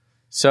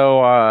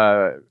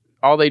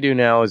 all they do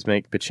now is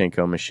make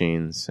pachinko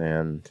machines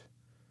and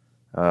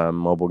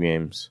mobile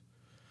games.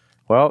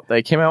 Well,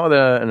 they came out with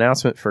an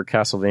announcement for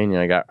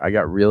Castlevania. I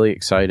got really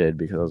excited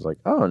because I was like,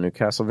 "Oh, new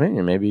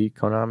Castlevania! Maybe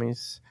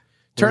Konami's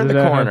turned the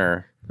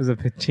corner." It was a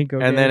pachinko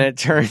game. And then it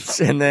turns,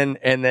 and then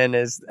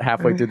as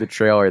halfway through the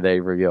trailer, they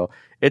reveal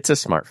it's a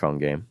smartphone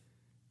game.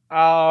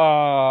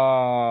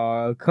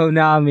 Oh,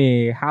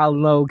 Konami, how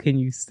low can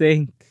you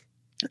sink?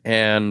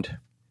 And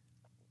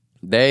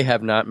they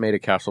have not made a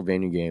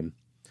Castlevania game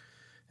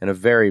in a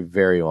very,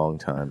 very long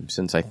time.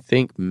 Since I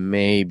think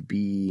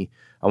maybe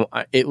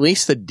at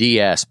least the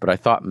DS, but I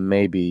thought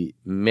maybe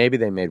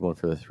they made one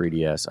for the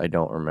 3DS. I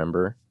don't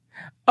remember.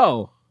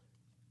 Oh,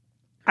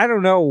 I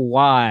don't know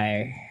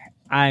why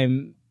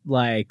I'm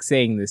like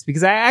saying this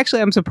because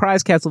I'm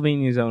surprised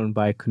Castlevania is owned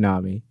by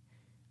Konami.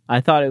 I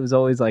thought it was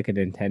always like a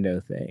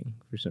Nintendo thing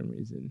for some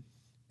reason.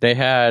 They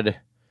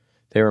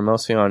were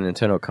mostly on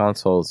Nintendo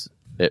consoles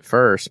at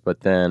first, but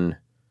then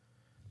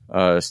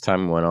as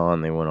time went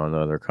on, they went on to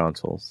other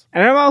consoles.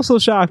 And I'm also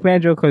shocked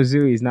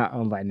Banjo-Kazooie is not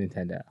owned by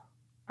Nintendo.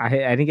 I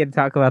didn't get to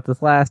talk about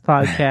this last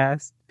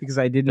podcast because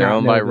I did not know. They're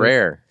owned by this.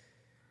 Rare.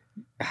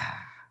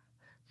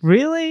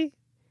 Really?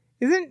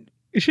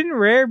 Shouldn't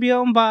Rare be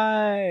owned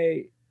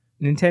by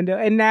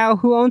Nintendo? And now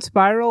who owns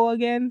Spyro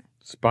again?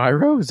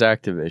 Spyro is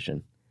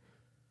Activision.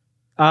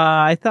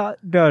 I thought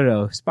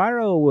no.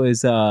 Spyro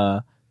was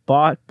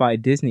bought by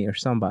Disney or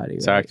somebody.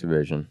 It's right?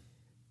 Activision.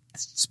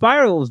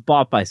 Spyro was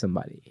bought by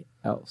somebody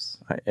else.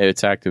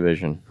 It's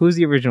Activision. Who's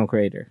the original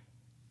creator?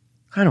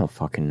 I don't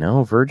fucking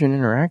know. Virgin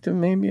Interactive,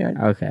 maybe?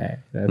 Okay.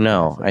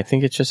 No, I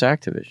think it's just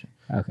Activision.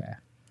 Okay.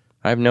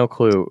 I have no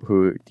clue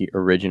who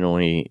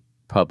originally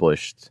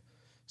published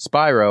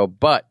Spyro,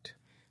 but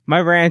My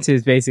rant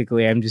is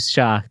basically I'm just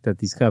shocked that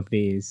these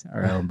companies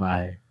are owned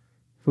by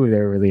who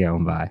they're really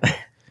owned by.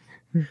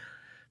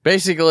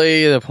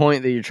 basically the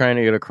point that you're trying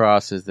to get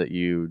across is that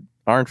you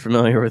aren't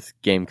familiar with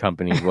game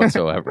companies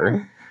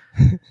whatsoever.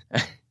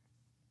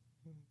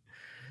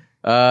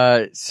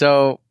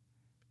 So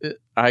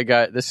I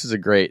got this is a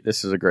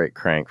great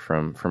crank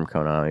from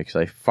Konami because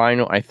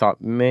I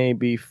thought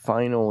maybe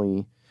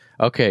finally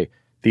okay,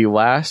 the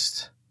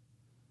last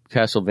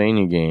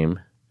Castlevania game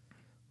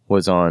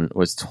was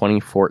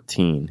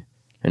 2014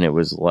 and it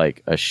was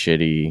like a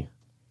shitty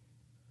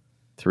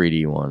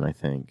 3D one, I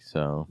think.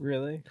 So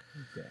Really?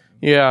 Okay.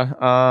 yeah,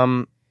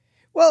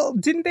 Well,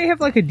 didn't they have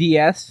like a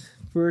DS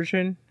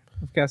version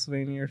of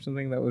Castlevania or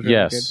something that was really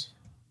yes,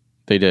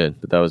 they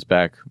did, but that was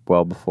back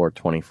well before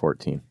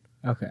 2014.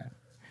 good? Okay.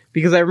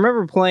 Because I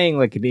remember playing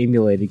like an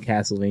emulated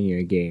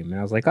Castlevania game, and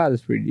I was like, oh,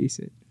 that's pretty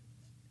decent.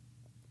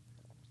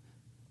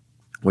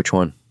 Which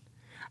one?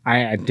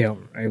 I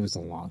don't. It was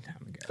a long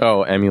time ago.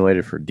 Oh,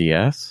 emulated for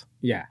DS?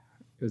 Yeah,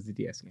 it was the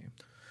DS game.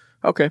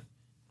 Okay.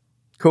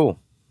 Cool.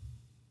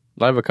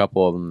 I have a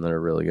couple of them that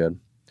are really good.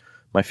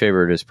 My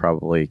favorite is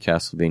probably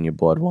Castlevania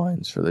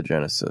Bloodwines for the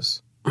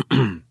Genesis.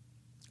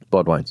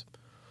 Bloodwines.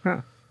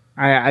 Huh.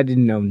 I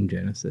didn't own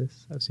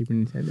Genesis. I was Super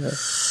Nintendo.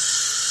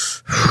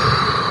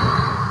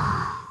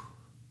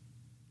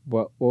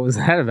 What was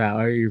that about?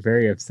 Are you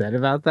very upset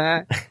about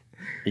that?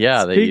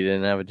 Yeah, that you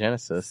didn't have a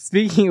Genesis.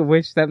 Speaking of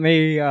which, that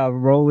may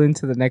roll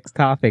into the next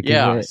topic.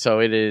 Yeah, so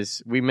it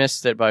is. We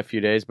missed it by a few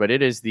days, but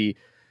it is the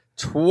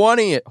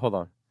 20th. Hold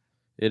on.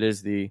 It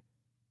is the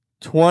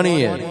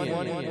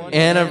 20th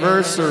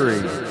anniversary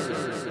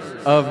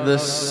of the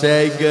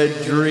Sega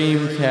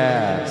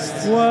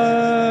Dreamcast.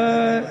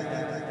 What?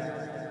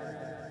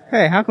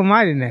 Hey, how come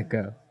I didn't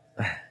echo?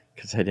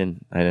 Because I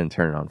didn't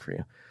turn it on for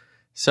you.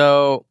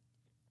 So,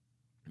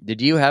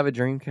 did you have a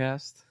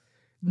Dreamcast?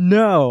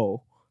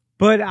 No,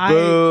 but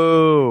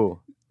Boo!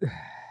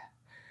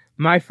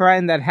 My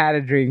friend that had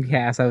a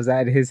Dreamcast, I was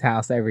at his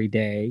house every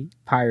day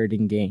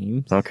pirating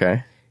games.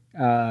 Okay.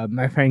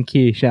 My friend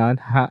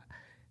Keyshawn,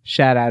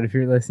 shout out if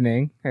you're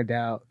listening. I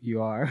doubt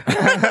you are.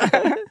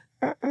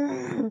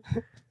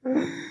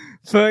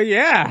 But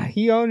yeah,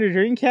 he owned a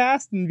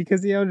Dreamcast, and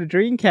because he owned a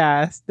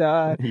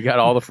Dreamcast, you got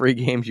all the free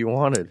games you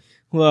wanted.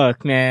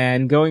 Look,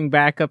 man, going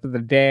back up in the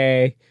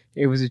day,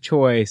 it was a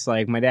choice.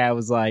 Like, my dad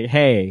was like,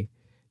 hey,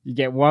 you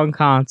get one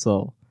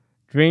console,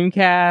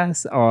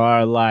 Dreamcast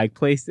or like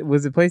was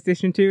it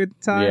PlayStation 2 at the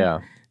time?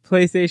 Yeah.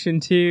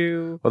 PlayStation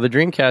 2. Well, the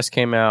Dreamcast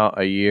came out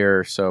a year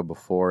or so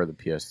before the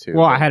PS2.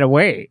 Well, I had to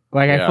wait.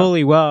 Like, Yeah. I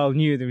fully well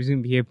knew there was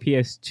going to be a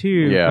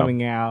PS2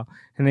 coming out,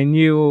 and I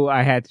knew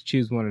I had to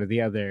choose one or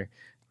the other.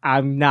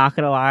 I'm not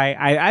going to lie.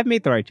 I've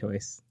made the right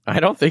choice.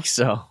 I don't think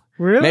so.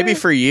 Really? Maybe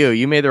for you.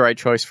 You made the right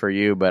choice for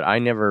you, but I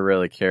never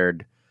really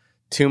cared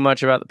too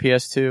much about the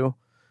PS2.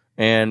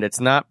 And it's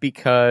not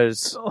because...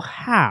 So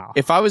how?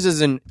 If I was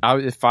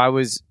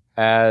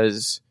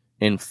as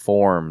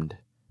informed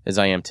as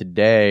I am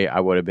today, I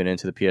would have been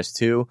into the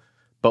PS2.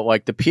 But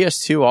like the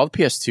PS2, all the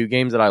PS2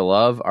 games that I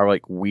love are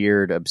like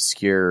weird,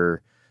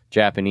 obscure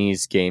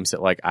Japanese games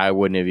that like I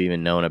wouldn't have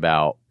even known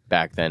about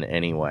back then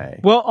anyway.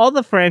 Well, all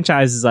the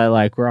franchises I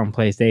like were on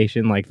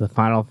PlayStation, like the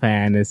Final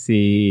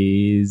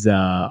Fantasies,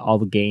 all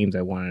the games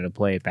I wanted to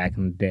play back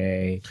in the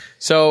day.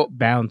 So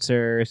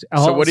Bouncers.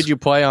 So what did you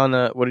play on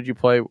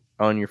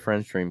your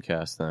friend's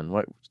Dreamcast then?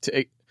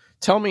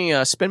 Tell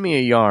me, spin me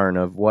a yarn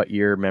of what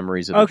your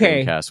memories of the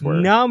Dreamcast were.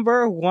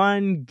 Number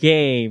one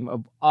game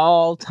of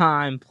all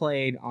time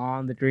played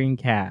on the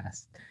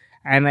Dreamcast.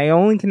 And I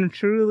only can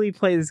truly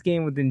play this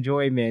game with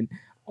enjoyment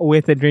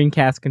with a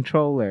Dreamcast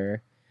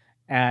controller.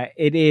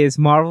 It is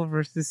Marvel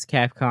vs.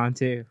 Capcom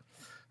 2.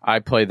 I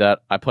played that.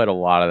 I played a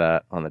lot of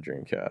that on the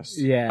Dreamcast.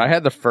 Yeah. I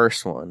had the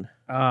first one,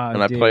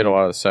 and I played a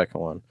lot of the second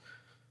one.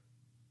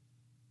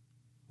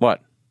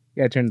 What?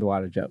 You gotta turn the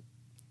wattage up.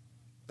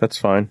 That's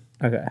fine.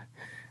 Okay.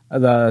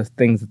 The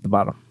things at the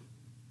bottom.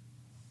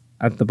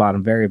 At the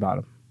bottom, very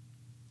bottom.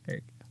 There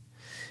you go.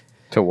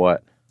 To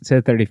what? It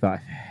said 35.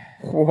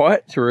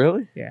 What?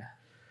 Really? Yeah.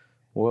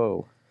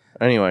 Whoa.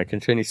 Anyway,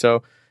 continue.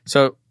 So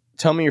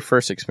tell me your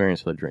first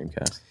experience with the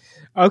Dreamcast.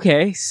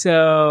 Okay,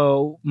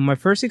 so my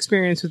first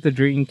experience with the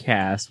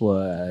Dreamcast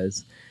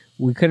was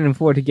we couldn't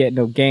afford to get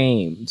no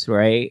games,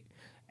 right?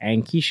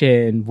 And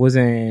Keishan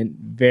wasn't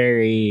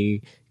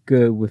very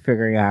good with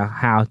figuring out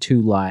how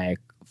to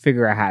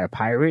figure out how to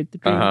pirate the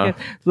Dreamcast.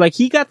 Like,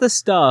 he got the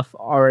stuff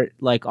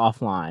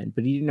offline,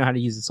 but he didn't know how to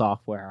use the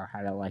software or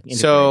how to integrate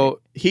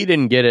So he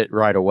didn't get it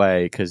right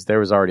away because there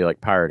was already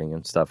pirating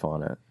and stuff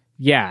on it.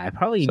 Yeah,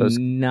 probably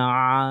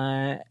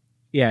not.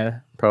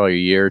 Yeah, probably a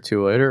year or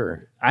two later.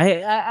 Or?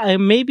 I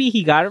maybe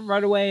he got it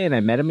right away, and I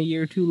met him a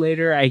year or two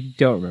later. I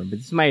don't remember.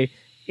 This is my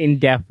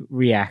in-depth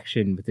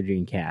reaction with the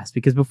Dreamcast,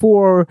 because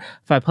before,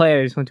 if I played,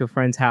 I just went to a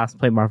friend's house and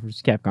played Marvel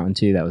vs. Capcom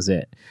 2. That was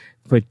it.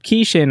 But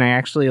Keishan, I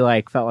actually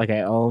felt like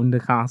I owned the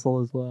console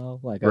as well.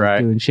 Like, I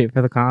was doing shit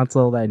for the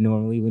console that I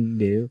normally wouldn't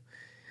do,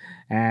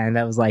 and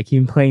that was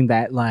him playing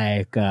that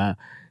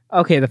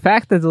okay. The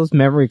fact that those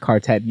memory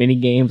cards had mini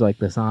games like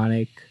the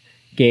Sonic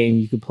game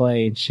you could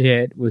play and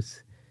shit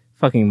was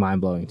fucking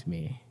mind-blowing to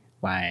me.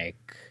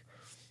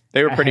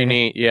 They were pretty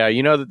neat. Yeah,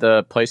 you know that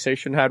the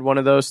PlayStation had one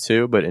of those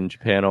too, but in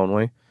Japan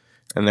only.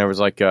 And there was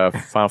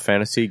Final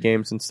Fantasy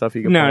games and stuff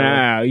you could play.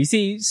 No. You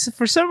see,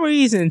 for some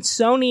reason,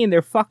 Sony and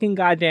their fucking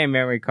goddamn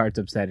memory cards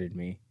upsetted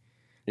me.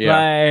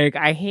 Yeah.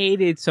 I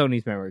hated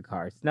Sony's memory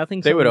cards.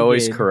 They would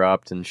always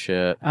corrupt and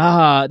shit.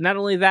 Not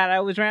only that, I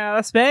always ran out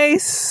of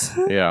space.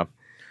 Yeah.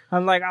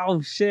 I'm like,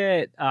 oh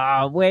shit.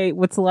 Wait,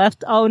 what's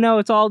left? Oh no,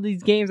 it's all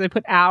these games I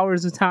put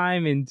hours of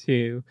time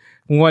into.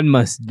 One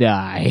must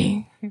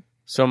die.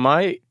 So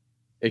my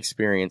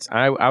experience,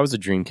 I was a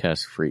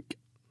Dreamcast freak.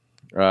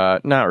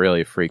 Not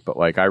really a freak, but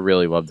I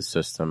really loved the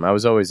system. I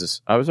wouldn't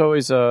say I was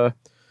always a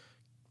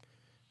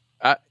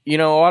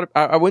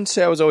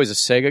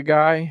Sega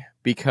guy,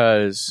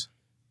 because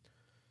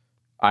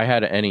I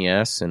had an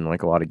NES and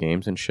like a lot of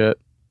games and shit.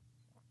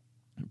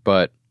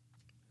 But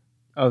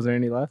Oh, is there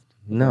any left?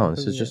 no,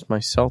 this is just my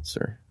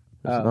seltzer.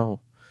 There's Oh. no.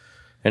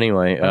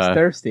 Anyway, I was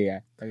thirsty.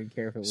 I didn't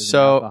care if it was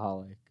so- an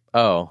alcoholic.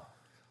 oh.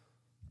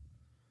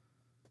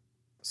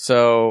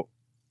 So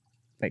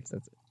Thanks.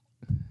 That's it.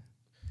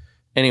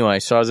 anyway,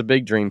 so I was a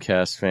big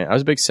Dreamcast fan. I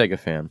was a big Sega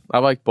fan. I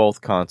like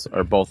both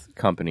both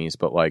companies,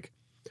 but like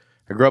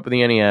I grew up with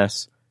the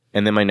NES,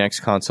 and then my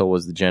next console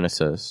was the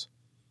Genesis,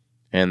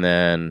 and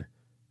then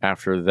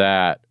after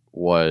that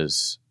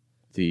was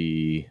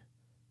the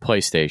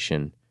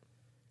PlayStation,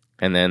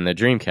 and then the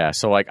Dreamcast.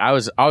 So like I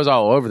was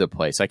all over the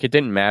place. Like it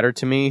didn't matter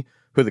to me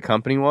who the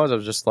company was. I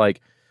was just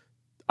like,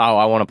 oh,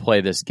 I want to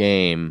play this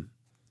game,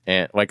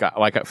 and like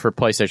for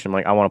PlayStation, I'm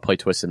like I want to play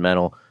Twisted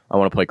Metal. I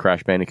want to play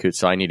Crash Bandicoot,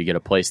 so I need to get a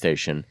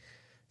PlayStation.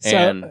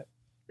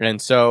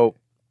 So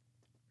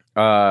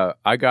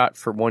I got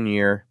for 1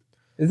 year.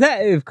 Is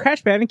that if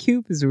Crash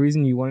Bandicoot is the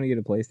reason you wanted to get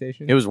a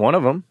PlayStation? It was one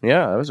of them.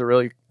 Yeah, it was a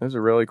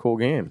really cool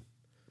game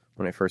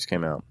when it first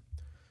came out.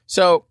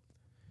 So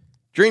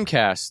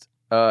Dreamcast,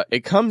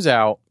 it comes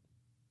out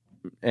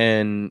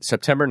in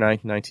September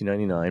 9th,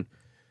 1999,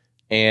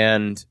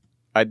 and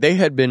they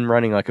had been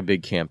running like a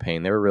big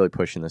campaign. They were really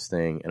pushing this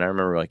thing, and I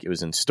remember like it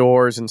was in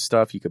stores and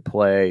stuff. You could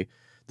play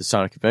the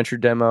Sonic Adventure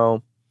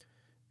demo,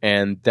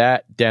 and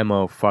that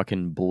demo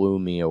fucking blew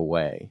me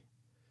away.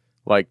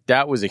 Like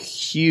that was the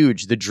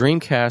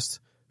Dreamcast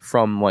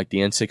from like the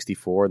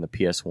N64 and the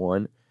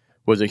PS1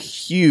 was a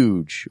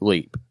huge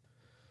leap.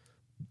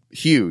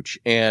 Huge.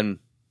 And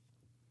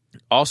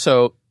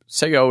also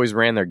Sega always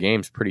ran their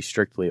games pretty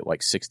strictly at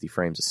like 60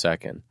 frames a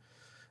second.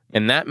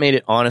 And that made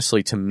it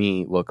honestly to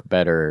me look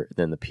better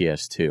than the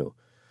PS2.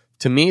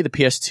 To me, the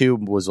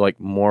PS2 was like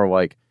more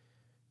like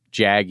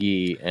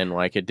jaggy and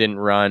like it didn't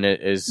run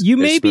as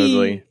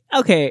smoothly.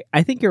 Okay,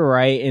 I think you're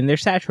right, and their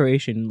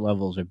saturation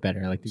levels are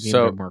better. Like the games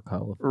are more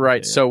colorful.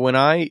 Right. So when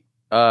I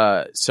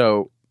saw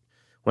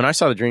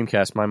the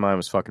Dreamcast, my mind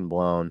was fucking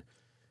blown.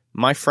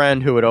 My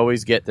friend who would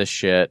always get this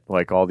shit,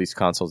 like all these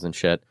consoles and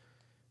shit,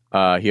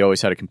 he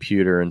always had a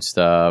computer and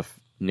stuff,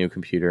 new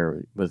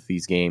computer with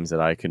these games that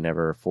I could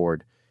never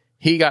afford.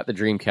 He got the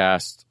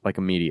Dreamcast like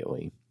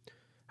immediately.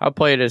 I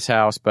played at his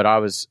house, but I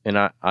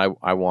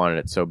wanted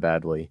it so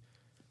badly.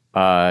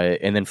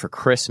 And then for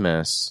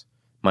Christmas,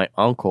 my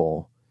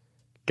uncle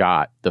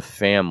got the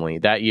family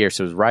that year.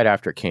 So it was right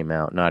after it came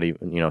out, not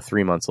even,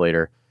 3 months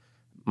later,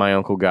 my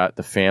uncle got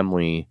the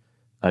family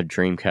a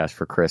Dreamcast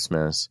for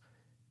Christmas.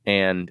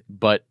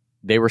 But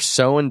they were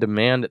so in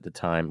demand at the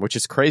time, which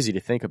is crazy to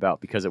think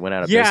about because it went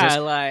out of business.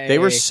 Like, they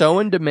were so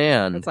in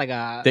demand like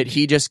that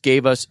he just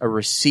gave us a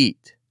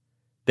receipt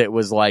that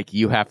was like,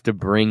 you have to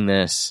bring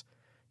this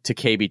to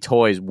KB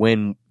Toys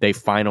when they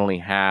finally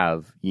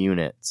have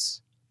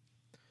units.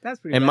 That's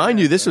pretty and mind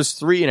you, this was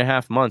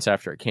 3.5 months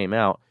after it came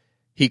out.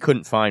 He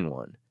couldn't find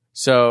one.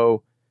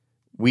 So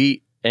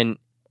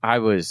I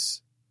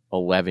was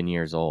 11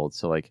 years old.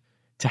 So like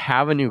to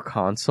have a new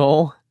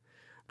console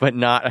but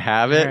not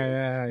have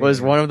it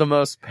was one of the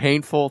most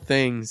painful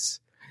things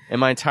in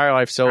my entire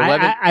life. So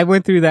I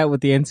went through that with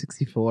the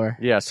N64.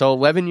 Yeah, so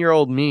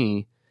 11-year-old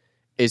me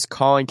is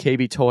calling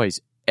KB Toys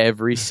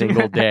every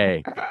single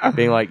day,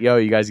 being like, yo,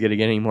 you guys going to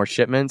get any more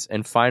shipments?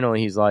 And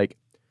finally he's like,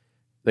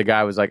 the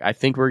guy was like, I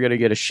think we're going to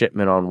get a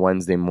shipment on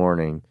Wednesday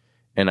morning.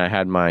 And I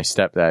had my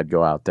stepdad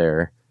go out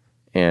there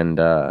and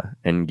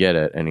get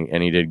it,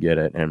 and he did get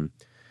it. And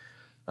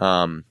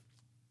I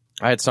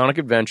had Sonic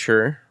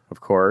Adventure,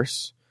 of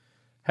course.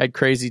 Had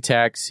Crazy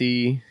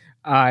Taxi.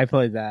 I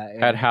played that.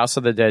 Yeah. Had House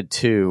of the Dead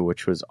 2,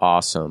 which was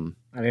awesome.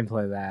 I didn't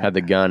play that. Had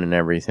the gun and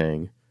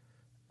everything.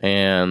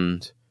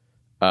 And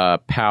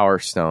Power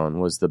Stone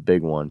was the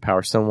big one.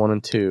 Power Stone 1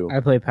 and 2. I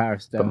played Power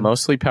Stone. But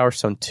mostly Power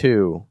Stone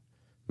 2.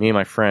 Me and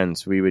my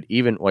friends, we would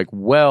even, like,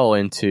 well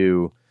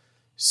into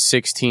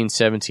 16,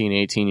 17,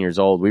 18 years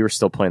old, we were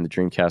still playing the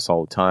Dreamcast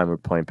all the time. We were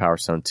playing Power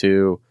Stone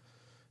 2.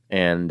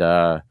 And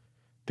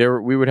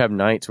we would have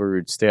nights where we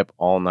would stay up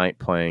all night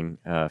playing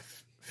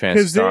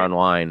Phantasy Star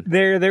Online.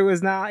 There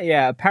was not,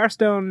 Power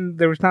Stone,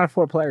 there was not a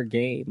 4-player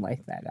game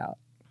like that out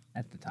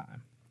at the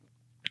time.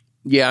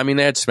 Yeah, I mean,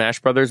 they had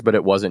Smash Brothers, but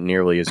it wasn't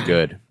nearly as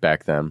good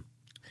back then.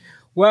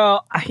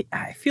 Well,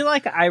 I feel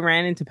like I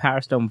ran into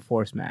Power Stone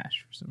before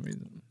Smash for some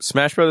reason.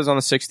 Smash Brothers on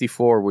the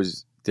 64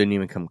 didn't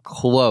even come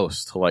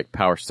close to like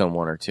Power Stone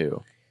 1 or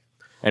 2.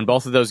 And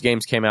both of those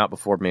games came out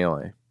before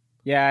Melee.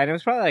 Yeah, and it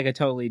was probably like a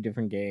totally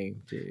different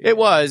game too.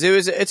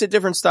 It's a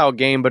different style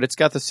game, but it's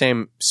got the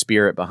same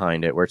spirit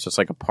behind it, where it's just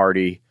like a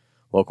party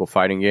local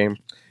fighting game.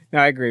 No,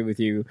 I agree with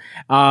you.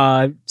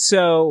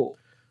 So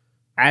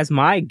as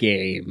my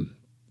game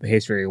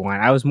history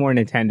went, I was more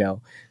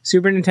Nintendo.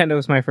 Super Nintendo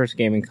was my first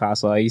gaming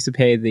console. I used to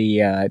pay the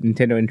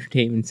Nintendo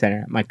Entertainment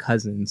Center at my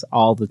cousin's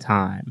all the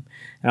time.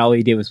 And all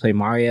we did was play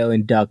Mario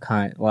and Duck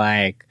Hunt.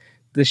 Like,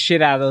 the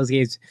shit out of those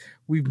games.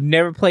 We've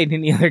never played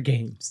any other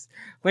games.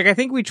 Like, I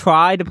think we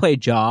tried to play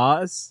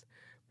Jaws,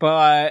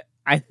 but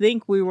I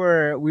think we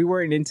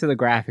weren't into the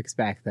graphics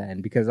back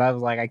then because I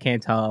was like, I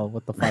can't tell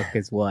what the fuck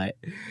is what,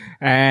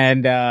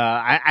 and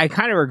I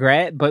kind of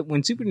regret. But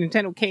when Super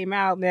Nintendo came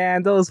out,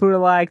 man, those were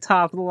like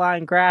top of the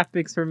line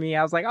graphics for me.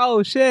 I was like,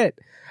 oh shit,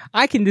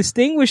 I can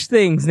distinguish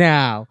things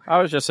now.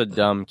 I was just a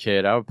dumb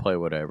kid. I would play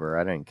whatever.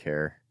 I didn't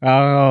care.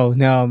 Oh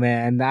no,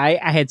 man! I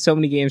had so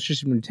many games for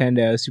Super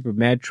Nintendo. Super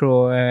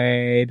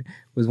Metroid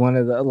was one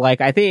of the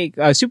I think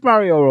Super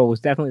Mario World was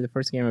definitely the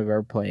first game I've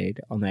ever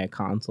played on that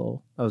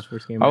console. That was the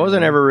first game. I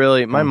wasn't ever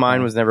really. My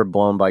mind was never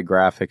blown by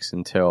graphics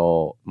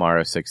until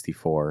Mario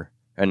 64,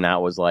 and that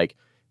was like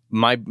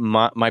my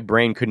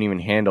brain couldn't even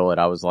handle it.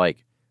 I was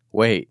like,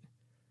 wait,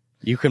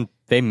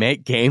 they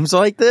make games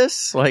like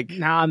this? Like,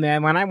 nah,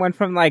 man. When I went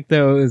from like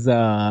those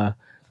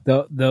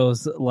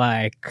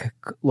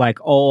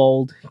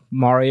old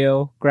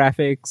Mario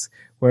graphics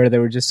where they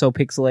were just so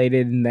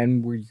pixelated, and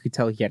then where you could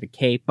tell he had a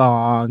cape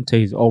on, so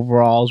his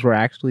overalls were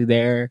actually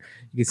there.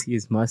 You could see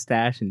his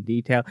mustache in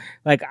detail.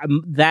 Like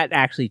that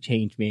actually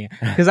changed me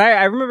because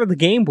I remember the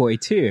Game Boy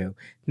too.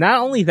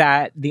 Not only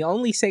that, the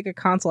only Sega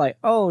console I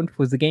owned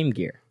was the Game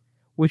Gear,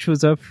 which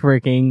was a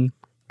freaking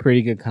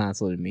pretty good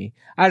console to me.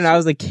 I don't know. I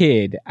was a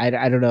kid. I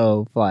don't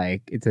know if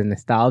like it's a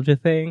nostalgia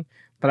thing.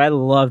 But I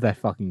love that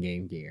fucking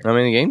Game Gear. I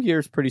mean, the Game Gear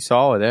is pretty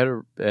solid.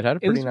 It had a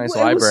pretty nice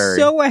library. It was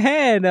so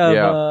ahead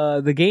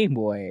of the Game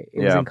Boy.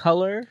 It was in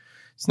color.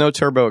 It's no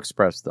Turbo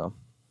Express, though.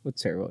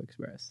 What's Turbo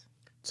Express?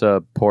 It's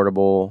a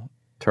portable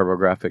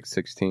TurboGrafx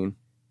 16.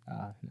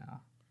 No.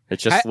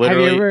 It's just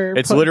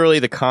literally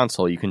the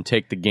console. You can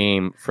take the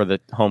game for the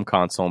home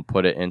console and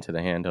put it into the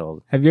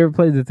handheld. Have you ever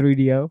played the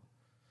 3DO?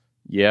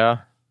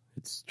 Yeah.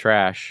 It's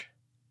trash.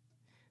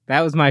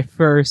 That was my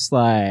first,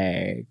 what?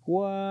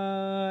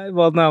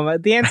 Well, no,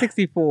 the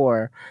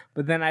N64.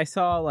 But then I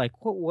saw,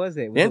 what was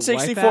it? The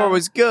N64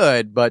 was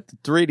good, but the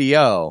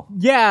 3DO.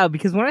 Yeah,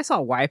 because when I saw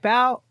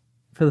Wipeout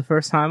for the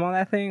first time on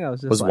that thing, I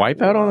was just Was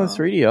Wipeout on the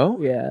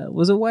 3DO? Yeah.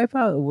 Was it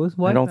Wipeout? It was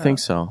Wipeout. I don't think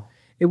so.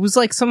 It was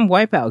like some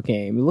Wipeout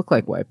game. It looked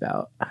like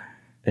Wipeout.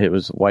 It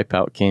was a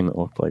Wipeout game that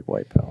looked like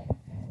Wipeout.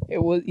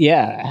 It was,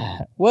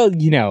 yeah. Well,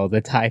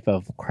 the type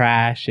of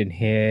crash and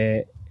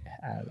hit.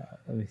 I don't know.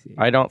 Let me see.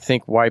 I don't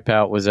think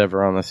Wipeout was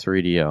ever on the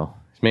 3DO.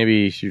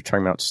 Maybe you're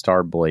talking about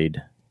Starblade.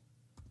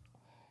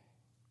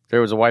 There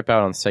was a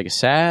Wipeout on the Sega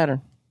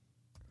Saturn.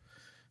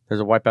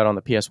 There's a Wipeout on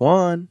the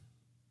PS1.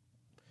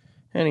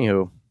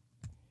 Anywho,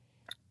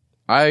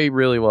 I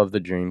really love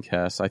the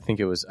Dreamcast. I think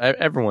it was...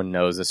 Everyone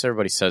knows this.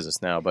 Everybody says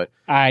this now, but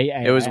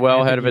it was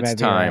well ahead of its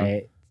time.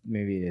 Right.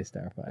 Maybe it is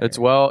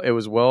Starfire. It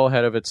was well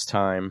ahead of its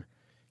time.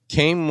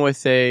 Came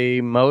with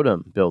a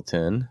modem built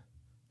in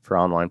for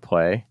online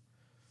play.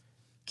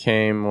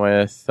 Came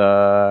with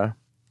the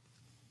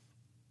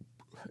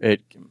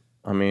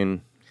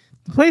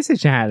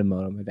PlayStation had a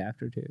modem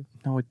adapter too.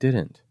 No, it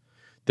didn't.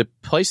 The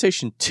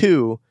PlayStation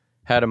 2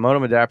 had a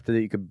modem adapter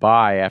that you could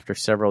buy after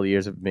several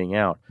years of being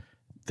out.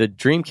 The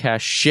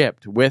Dreamcast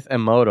shipped with a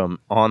modem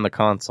on the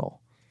console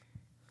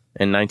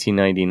in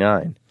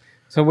 1999.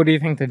 So what do you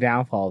think the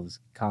downfall of this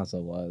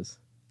console was?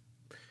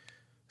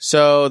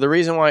 So the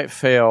reason why it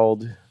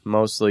failed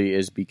mostly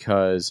is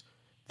because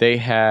they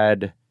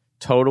had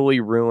totally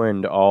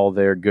ruined all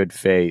their good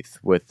faith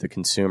with the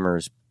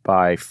consumers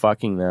by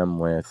fucking them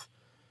with...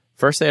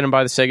 First, they had them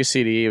buy the Sega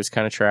CD. It was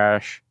kind of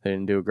trash. They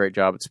didn't do a great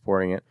job at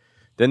supporting it.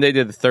 Then they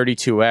did the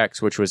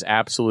 32X, which was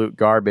absolute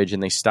garbage,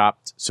 and they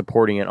stopped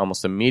supporting it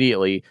almost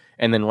immediately.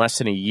 And then less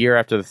than a year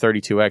after the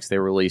 32X, they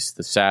released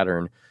the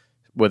Saturn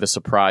with a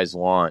surprise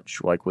launch,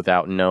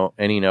 without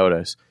any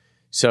notice.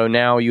 So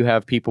now you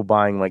have people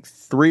buying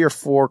 3 or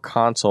 4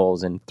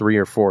 consoles in 3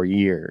 or 4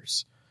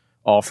 years,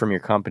 all from your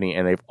company,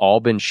 and they've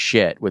all been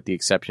shit with the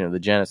exception of the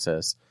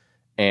Genesis.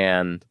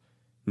 And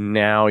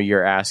now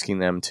you're asking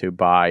them to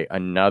buy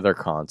another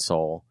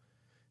console.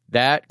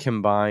 That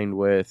combined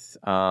with,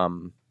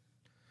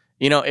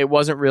 it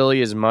wasn't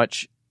really as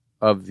much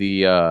of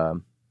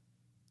the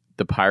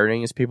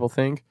pirating as people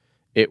think.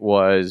 It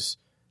was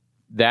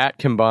that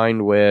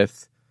combined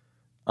with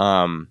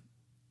the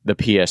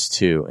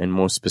PS2, and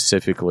most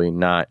specifically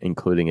not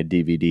including a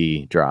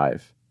DVD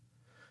drive.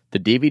 The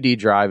DVD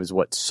drive is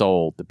what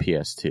sold the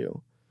PS2.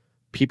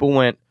 People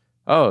went,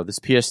 oh, this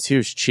PS2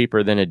 is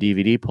cheaper than a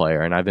DVD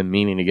player, and I've been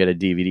meaning to get a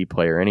DVD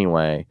player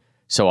anyway,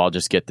 so I'll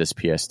just get this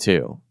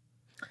PS2.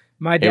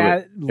 My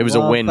dad it was a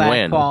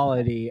win-win. That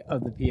quality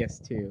of the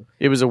PS2.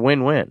 It was a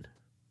win-win.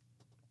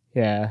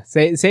 Yeah.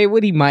 Say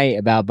what he might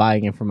about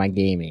buying it for my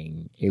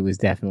gaming. It was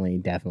definitely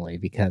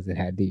because it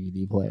had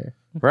DVD player.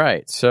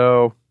 Right.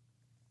 So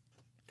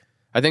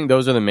I think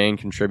those are the main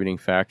contributing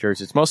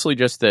factors. It's mostly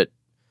just that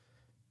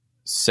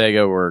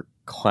Sega were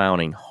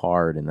clowning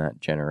hard in that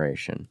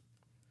generation.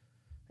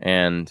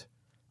 And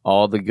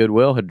all the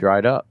goodwill had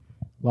dried up.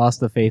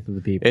 Lost the faith of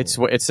the people. It's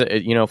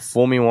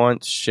fool me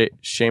once,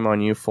 shame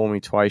on you. Fool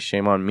me twice,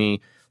 shame on me.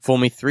 Fool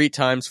me 3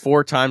 times,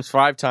 4 times,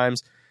 5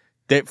 times.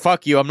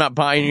 Fuck you, I'm not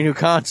buying a new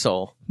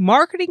console.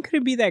 Marketing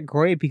couldn't be that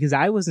great because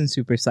I wasn't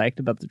super psyched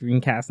about the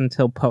Dreamcast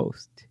until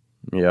post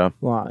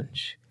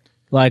launch.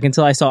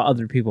 Until I saw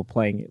other people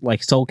playing it,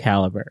 like Soul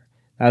Calibur.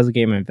 That was a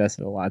game I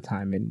invested a lot of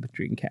time in with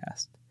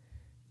Dreamcast.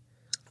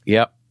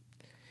 Yep.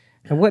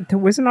 And there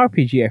was an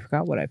RPG. I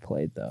forgot what I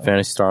played though.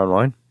 Phantasy Star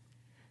Online.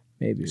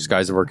 Maybe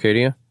Skies of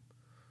Arcadia.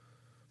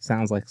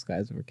 sounds like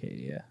Skies of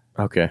Arcadia.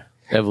 Okay.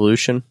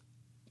 Evolution.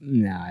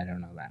 No, I don't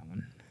know that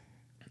one.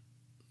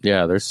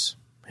 Yeah, there's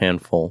a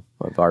handful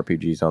of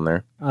RPGs on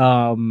there.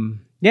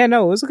 Yeah,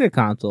 no, it was a good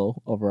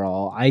console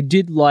overall. I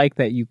did like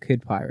that you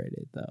could pirate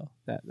it though.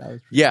 That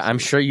was Yeah, I'm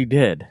sure you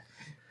did.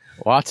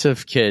 Lots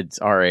of kids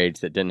our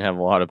age that didn't have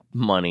a lot of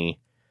money,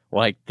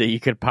 like that you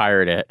could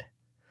pirate it.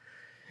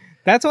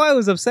 That's why I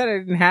was upset I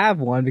didn't have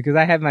one, because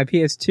I had my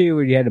PS2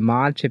 where you had to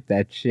mod chip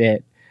that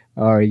shit,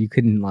 or you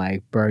couldn't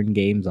like burn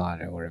games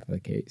on it or whatever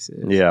the case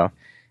is. Yeah.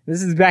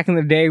 This is back in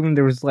the day when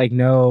there was like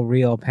no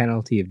real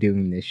penalty of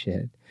doing this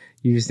shit.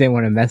 You just didn't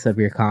want to mess up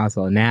your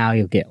console. Now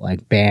you'll get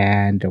like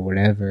banned or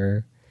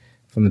whatever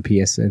from the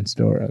PSN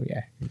store. Oh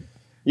yeah.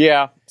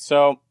 Yeah.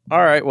 So,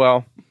 all right.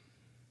 Well,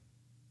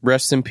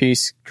 rest in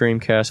peace,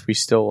 Dreamcast. We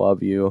still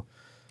love you.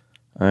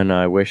 And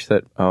I wish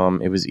that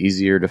it was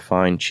easier to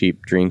find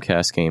cheap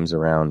Dreamcast games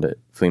around at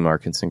flea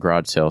markets and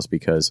garage sales,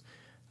 because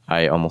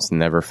I almost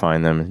never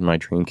find them. My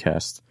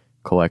Dreamcast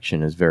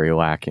collection is very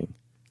lacking.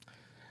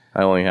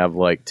 I only have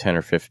like 10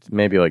 or 15,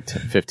 maybe like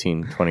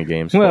 15, 20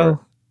 games.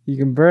 Well, you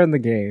can burn the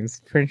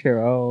games, print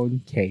your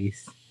own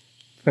case,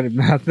 put them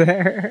out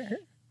there.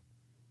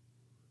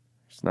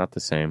 It's not the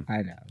same.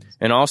 I know.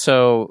 And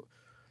also,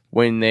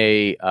 when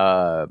you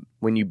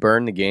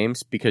burn the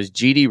games, because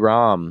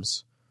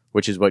GD-ROMs,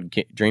 which is what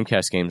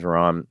Dreamcast games were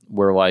on,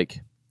 were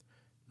like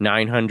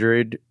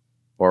 900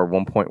 or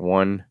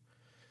 1.1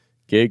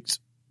 gigs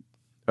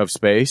of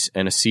space,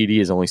 and a CD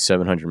is only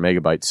 700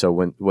 megabytes.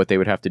 So what they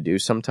would have to do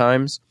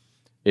sometimes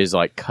is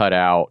like cut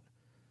out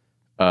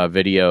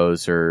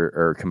videos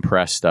or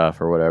compress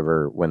stuff or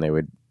whatever when they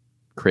would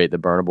create the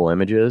burnable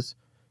images.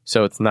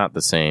 So it's not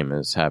the same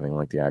as having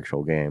like the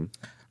actual game.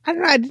 I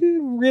don't know. I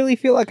didn't really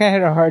feel like I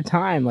had a hard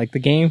time. Like the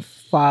game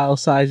file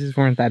sizes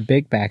weren't that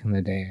big back in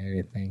the day. I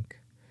didn't think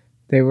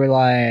they were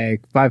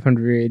like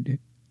 500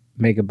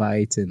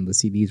 megabytes, and the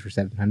CDs were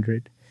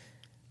 700.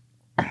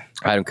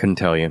 I couldn't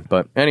tell you,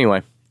 but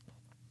anyway.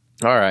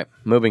 All right,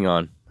 moving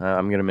on.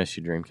 I'm gonna miss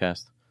you,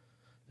 Dreamcast.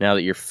 Now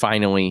that you're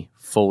finally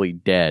fully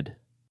dead.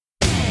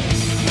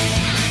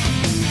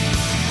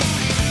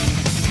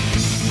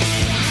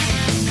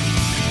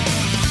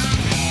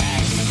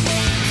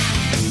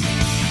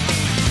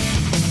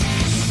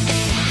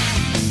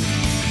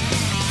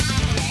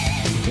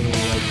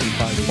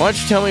 Why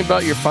don't you tell me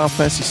about your Final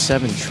Fantasy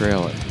VII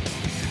trailer?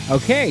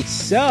 Okay,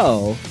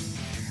 so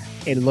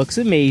it looks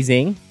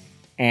amazing,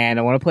 and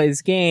I want to play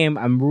this game.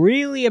 I'm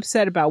really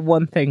upset about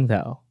one thing,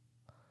 though.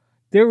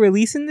 They're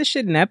releasing this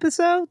shit in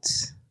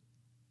episodes?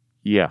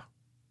 Yeah.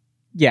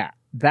 Yeah,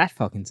 that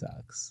fucking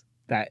sucks.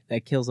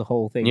 That kills the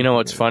whole thing. You know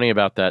what's funny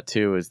about that,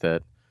 too, is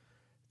that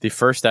the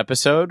first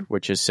episode,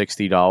 which is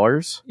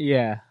 $60,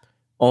 Yeah.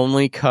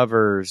 only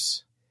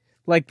covers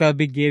Like the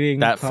beginning.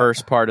 that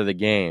first part of the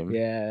game.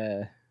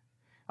 Yeah.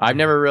 I've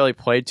never really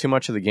played too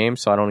much of the game,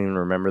 so I don't even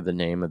remember the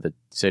name of the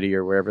city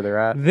or wherever they're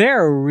at.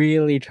 They're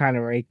really trying to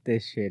rake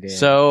this shit in.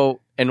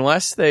 So,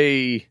 unless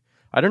I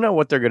don't know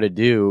what they're going to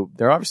do.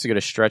 They're obviously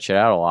going to stretch it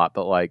out a lot,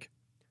 but like,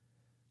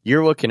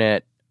 you're looking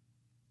at,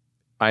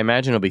 I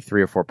imagine it'll be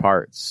 3 or 4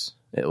 parts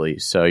at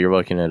least. So you're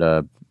looking at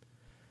a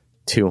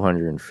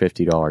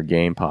 $250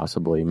 game,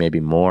 possibly, maybe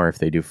more if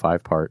they do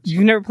 5 parts.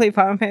 You've never played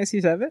Final Fantasy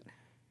VII?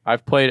 I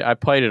played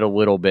it a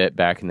little bit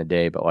back in the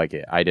day, but like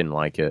I didn't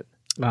like it.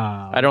 Oh,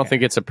 I don't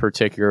think it's a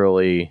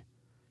particularly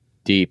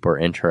deep or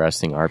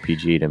interesting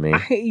RPG to me.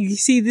 You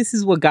see, this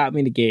is what got me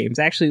into games.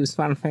 Actually, it was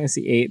Final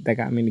Fantasy VIII that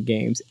got me into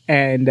games.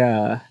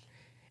 And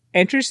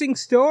interesting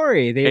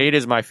story. 8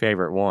 is my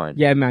favorite one.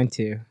 Yeah, mine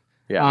too.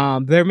 Yeah.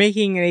 They're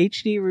making an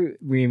HD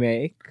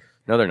remake.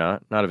 No, they're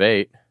not. Not of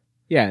 8.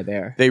 Yeah,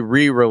 they're. They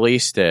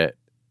re-released it,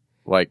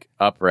 like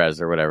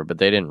up-res or whatever, but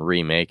they didn't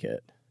remake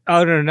it.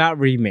 Oh, no, not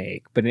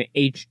remake, but an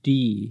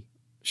HD.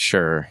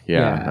 Sure.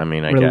 Yeah. I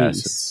mean, I release.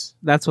 guess it's...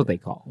 That's what they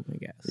call them, I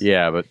guess.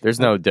 Yeah, but there's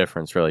no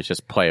difference, really. It's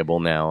just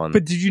playable now.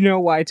 But did you know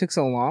why it took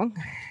so long?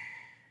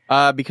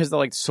 Because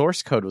the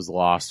source code was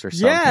lost or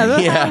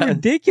something. Yeah, how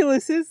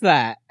ridiculous is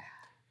that?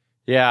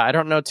 Yeah, I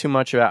don't know too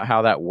much about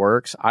how that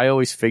works. I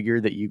always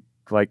figured that you,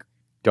 like,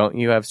 couldn't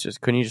you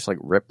just, like,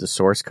 rip the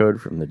source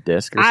code from the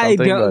disk or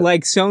something?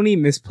 Sony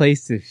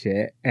misplaced this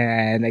shit,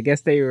 and I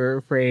guess they were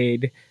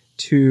afraid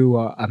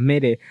to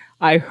admit it.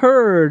 I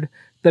heard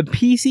the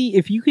PC,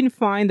 if you can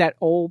find that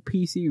old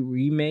PC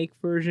remake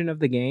version of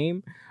the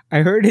game, I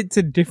heard it's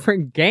a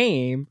different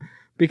game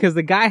because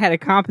the guy had to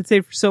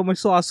compensate for so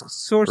much lost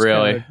source code.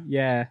 Really?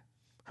 Yeah.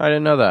 I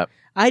didn't know that.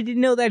 I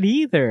didn't know that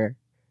either.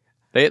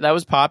 That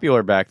was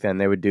popular back then.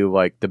 They would do,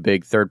 like, the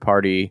big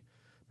third-party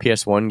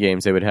PS1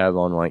 games they would have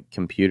on, like,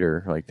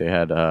 computer. Like, they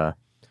had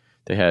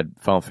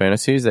Final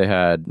Fantasies, they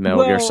had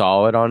Metal Gear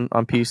Solid on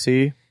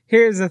PC.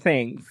 Here's the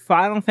thing.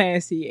 Final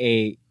Fantasy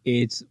VIII,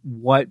 it's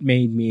what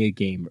made me a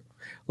gamer.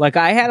 Like,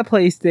 I had a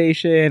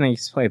PlayStation, I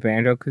used to play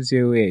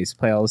Banjo-Kazooie, I used to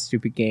play all the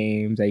stupid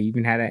games, I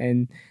even had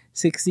a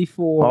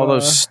 64. All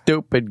those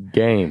stupid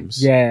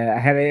games. Yeah, I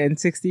had an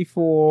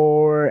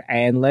N64,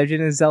 and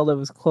Legend of Zelda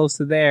was close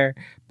to there.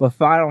 But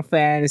Final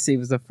Fantasy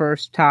was the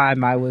first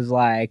time I was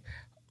like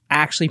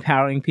actually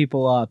powering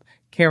people up,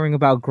 caring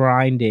about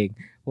grinding,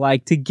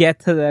 like to get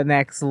to the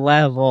next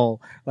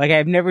level. Like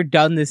I've never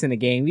done this in a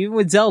game. Even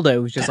with Zelda, it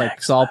was just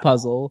like solve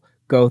puzzle,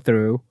 go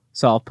through,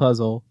 solve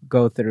puzzle,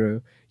 go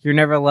through. You're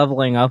never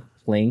leveling up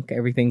Link.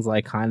 Everything's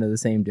like kind of the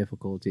same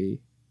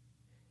difficulty.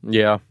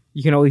 Yeah.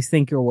 You can always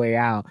think your way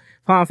out.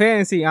 Final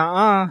Fantasy, you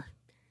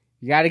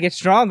gotta get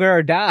stronger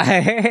or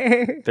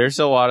die. There's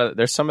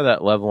some of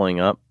that leveling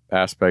up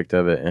aspect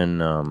of it in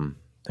the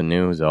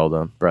new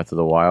Zelda, Breath of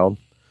the Wild.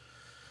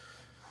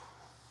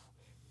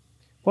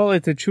 Well,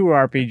 it's a true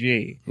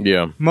RPG.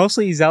 Yeah.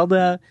 Mostly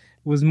Zelda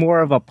was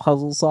more of a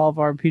puzzle solve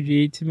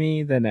RPG to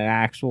me than an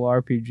actual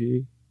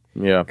RPG.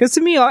 Yeah. Because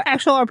to me,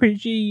 actual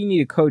RPG, you need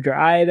to code your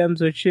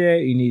items with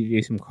shit. You need to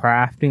do some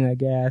crafting, I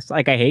guess.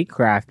 Like, I hate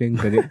crafting,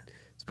 but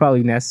it's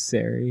probably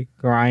necessary.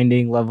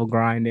 Grinding, level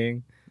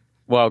grinding.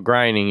 Well,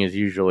 grinding is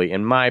usually,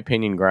 in my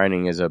opinion,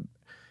 grinding is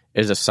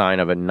a sign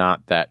of a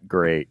not that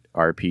great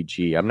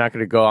RPG. I'm not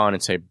going to go on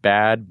and say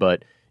bad,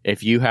 but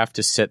if you have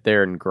to sit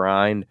there and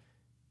grind,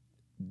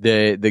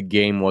 the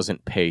game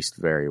wasn't paced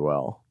very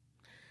well.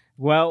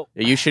 Well,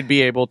 you should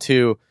be able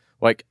to,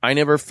 like, I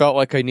never felt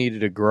like I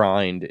needed to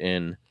grind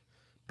in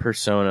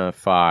Persona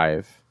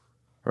 5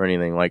 or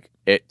anything. Like,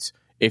 it's,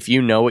 if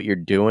you know what you're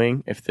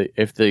doing, if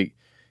the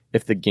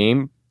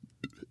game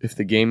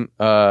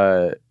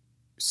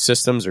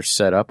systems are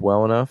set up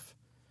well enough,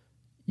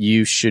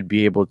 you should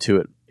be able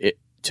to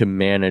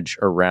manage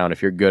around,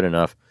 if you're good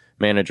enough,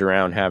 manage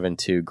around having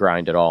to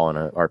grind it all in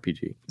an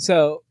RPG.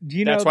 So, do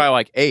you know... That's why I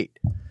like 8,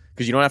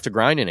 because you don't have to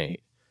grind in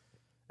 8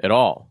 at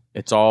all.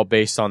 It's all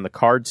based on the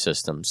card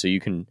system, so you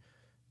can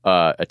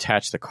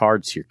attach the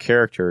cards to your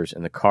characters,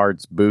 and the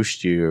cards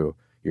boost your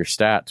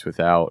stats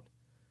without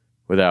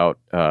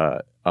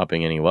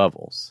upping any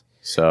levels.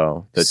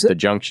 So the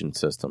junction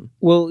system.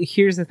 Well,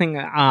 here's the thing.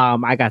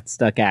 I got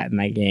stuck at in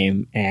that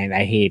game, and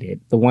I hate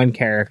it. The one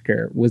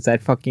character was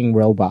that fucking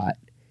robot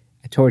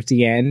towards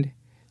the end.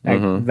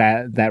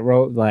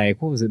 That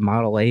like, what was it,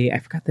 Model A? I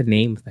forgot the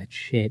name of that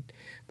shit.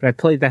 But I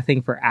played that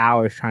thing for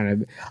hours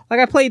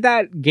I played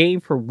that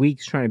game for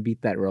weeks trying to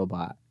beat that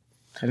robot.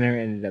 I never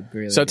ended up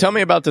really. So tell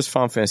me about this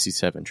Final Fantasy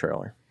VII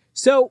trailer.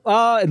 So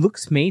it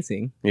looks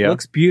amazing. Yeah. It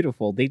looks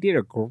beautiful. They did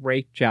a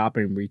great job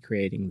in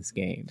recreating this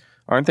game.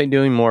 Aren't they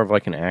doing more of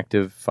like an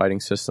active fighting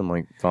system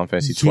like Final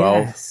Fantasy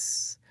 12?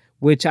 Yes,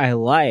 which I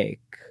like.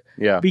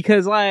 Yeah.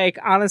 Because, like,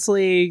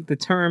 honestly, the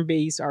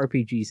turn-based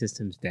RPG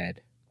system's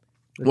dead.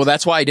 Well,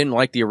 that's why I didn't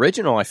like the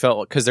original. I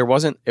felt, because it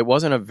wasn't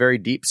a very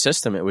deep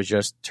system. It was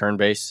just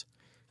turn-based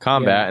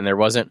combat, and there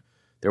wasn't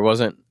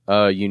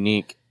a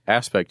unique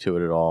aspect to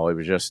it at all. It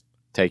was just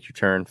take your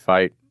turn,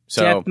 fight.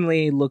 So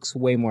definitely looks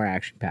way more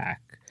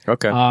action-packed.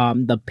 Okay.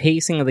 The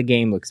pacing of the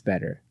game looks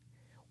better,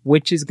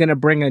 which is going to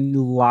bring a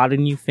lot of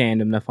new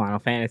fandom to Final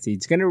Fantasy.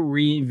 It's going to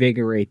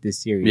reinvigorate this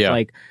series. Yeah.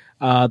 Like,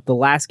 the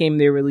last game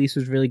they released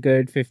was really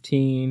good,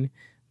 15,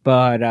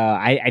 but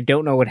I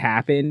don't know what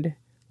happened.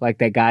 Like,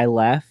 that guy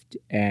left,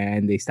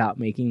 and they stopped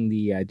making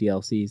the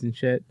DLCs and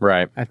shit.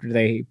 Right. After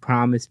they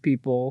promised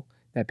people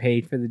that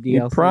paid for the DLC.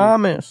 You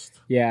promised.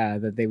 Yeah,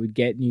 that they would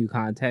get new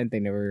content. They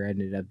never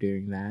ended up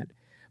doing that.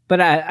 But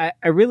I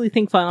really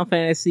think Final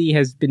Fantasy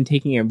has been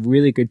taking a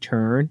really good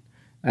turn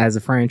as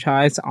a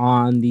franchise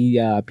on the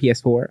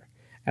PS4.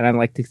 And I'd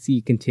like to see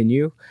it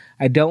continue.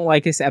 I don't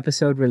like this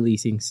episode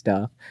releasing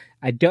stuff.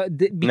 I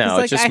don't. No,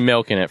 it's just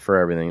milking it for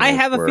everything. I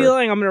have a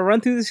feeling I'm going to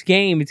run through this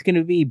game. It's going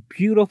to be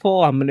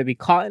beautiful. I'm going to be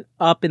caught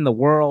up in the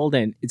world,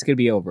 and it's going to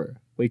be over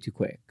way too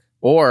quick.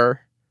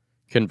 Or,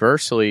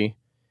 conversely,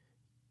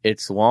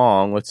 it's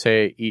long. Let's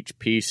say each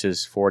piece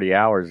is 40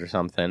 hours or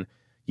something.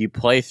 You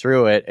play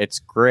through it. It's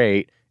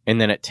great. And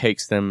then it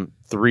takes them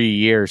 3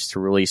 years to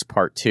release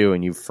part 2,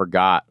 and you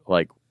forgot,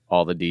 like,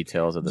 all the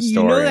details of the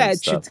story. You know that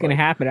and shit's going to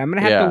happen. I'm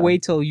going to have to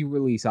wait till you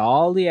release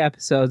all the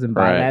episodes and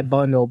buy that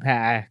bundle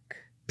pack.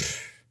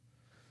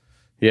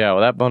 Yeah,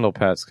 well, that bundle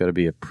pack's got to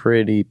be a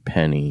pretty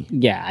penny.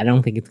 Yeah, I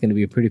don't think it's going to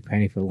be a pretty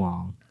penny for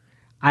long.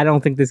 I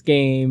don't think this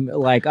game,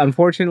 like,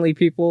 unfortunately,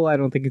 people, I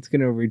don't think it's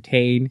going to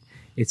retain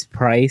its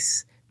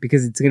price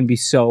because it's going to be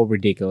so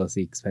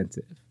ridiculously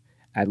expensive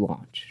at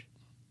launch.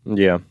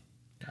 Yeah.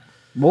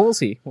 Well, we'll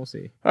see. We'll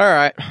see. All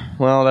right.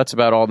 Well, that's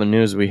about all the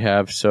news we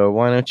have. So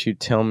why don't you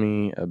tell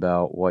me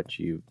about what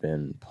you've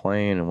been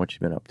playing and what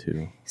you've been up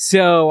to?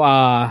 So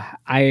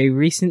I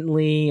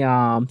recently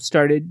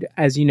started,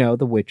 as you know,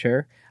 The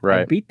Witcher.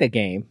 Right. I beat the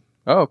game.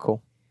 Oh,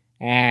 cool.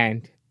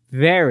 And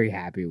very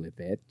happy with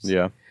it.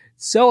 Yeah.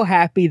 So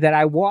happy that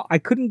I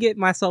couldn't get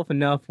myself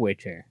enough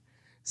Witcher.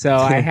 So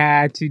I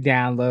had to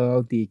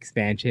download the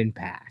expansion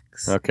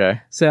packs.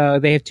 Okay. So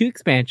they have 2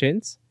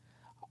 expansions.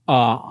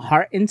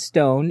 Heart and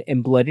Stone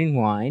and Blood and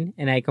Wine,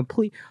 and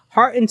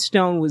Heart and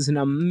Stone was an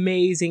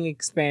amazing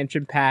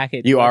expansion pack.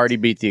 You already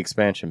beat the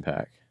expansion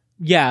pack.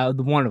 Yeah,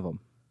 one of them.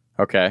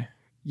 Okay.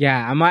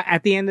 Yeah, I'm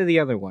at the end of the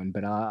other one,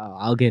 but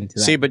I'll get into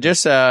that. See, but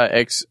just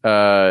just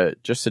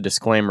a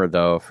disclaimer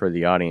though for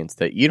the audience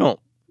that you don't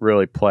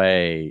really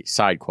play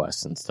side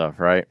quests and stuff,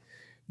 right?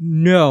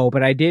 No,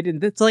 but I did,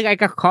 and it's like I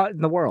got caught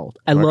in the world.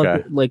 I loved Okay.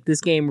 it. Like, this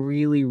game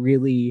really,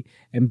 really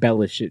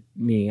embellished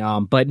me.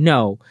 But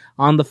no,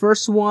 on the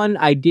first one,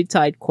 I did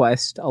side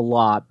quest a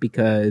lot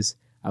because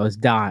I was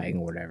dying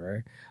or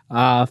whatever.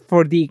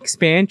 For the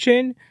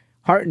expansion,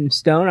 Heart and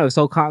Stone, I was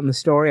so caught in the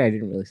story, I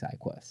didn't really side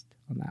quest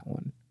on that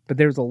one. But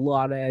there's a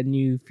lot of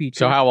new features.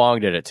 So how long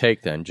did it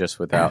take then, just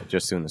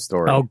doing the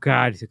story? Oh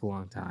God, it took a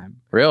long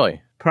time.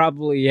 Really?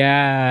 Probably,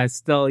 yeah.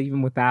 Still,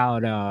 even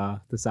without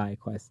the side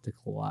quest, it took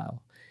a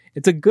while.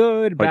 It's a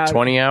good Like about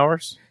 20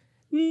 hours?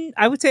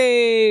 I would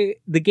say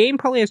the game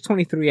probably has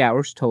 23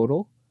 hours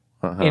total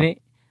Uh-huh. in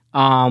it.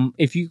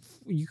 If you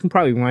can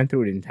probably run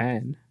through it in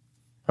 10.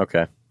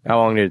 Okay. How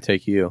long did it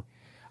take you?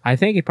 I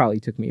think it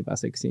probably took me about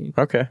 16.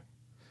 Okay.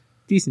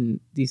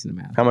 Decent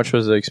amount. How much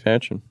was the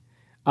expansion?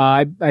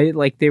 I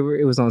like it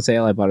was on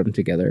sale. I bought them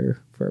together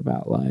for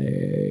about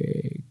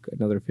like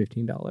another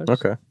 $15.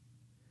 Okay.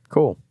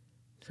 Cool.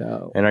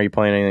 So And are you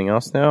playing anything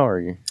else now, or are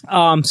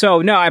you?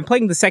 so no, I'm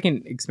playing the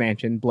second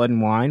expansion, Blood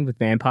and Wine with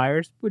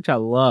vampires, which I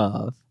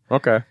love.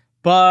 Okay.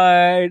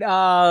 But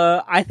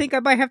I think I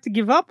might have to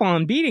give up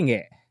on beating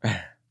it.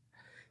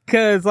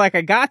 Cause like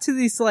I got to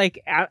these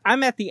like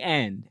I'm at the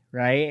end,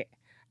 right?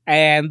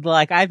 And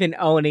like I've been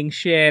owning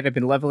shit. I've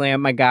been leveling up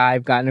my guy.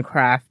 I've gotten to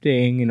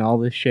crafting and all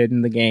this shit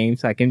in the game,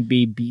 so I can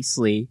be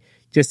beastly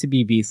just to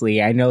be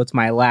beastly. I know it's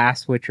my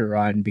last Witcher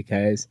run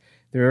because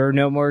there are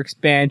no more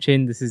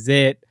expansion. This is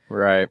it.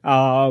 Right.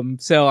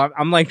 So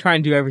I'm like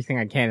trying to do everything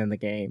I can in the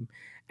game,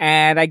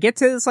 and I get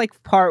to this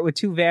like part with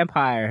two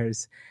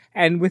vampires,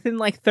 and within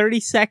like 30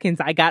 seconds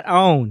I got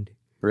owned.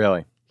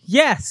 Really?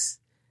 Yes.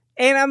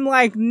 And I'm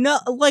like, no,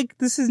 like,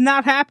 this has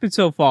not happened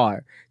so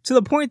far. To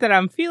the point that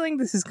I'm feeling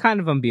this is kind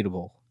of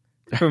unbeatable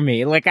for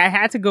me. Like, I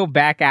had to go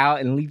back out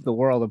and leave the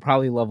world and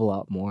probably level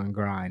up more and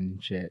grind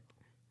and shit.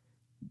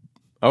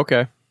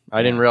 Okay.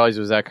 I didn't realize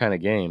it was that kind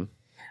of game.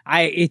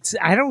 I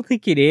don't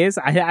think it is.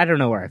 I don't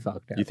know where I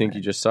fucked up. You think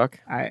you just suck?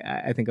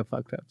 I think I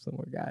fucked up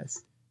somewhere,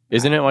 guys.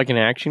 Isn't it like an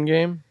action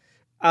game?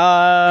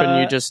 Couldn't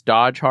Couldn't you just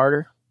dodge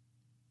harder?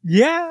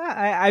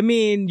 Yeah, I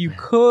mean, you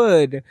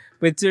could,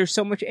 but there's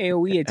so much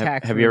AoE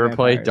attacks. Have from you ever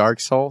vampires. played Dark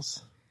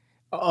Souls?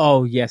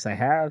 Oh, yes, I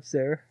have,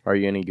 sir. Are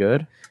you any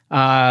good?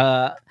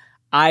 I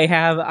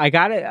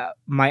got it.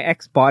 My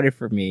ex bought it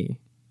for me,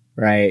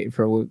 right?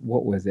 For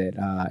what was it?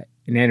 An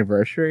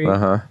anniversary.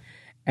 Uh-huh.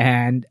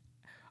 And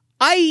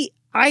I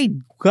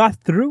got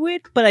through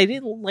it, but I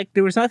didn't like,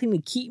 there was nothing to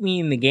keep me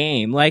in the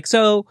game. Like,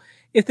 so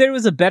if there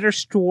was a better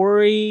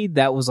story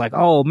that was like,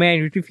 oh man,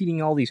 you're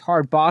defeating all these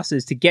hard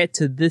bosses to get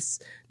to this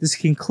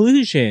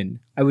conclusion,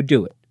 I would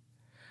do it.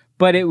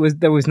 But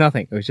there was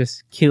nothing. It was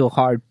just kill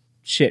hard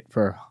shit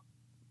for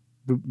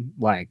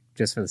like,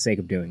 just for the sake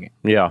of doing it.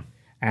 Yeah.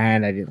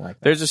 And I didn't like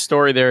that. There's a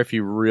story there if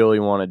you really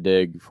want to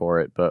dig for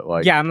it, but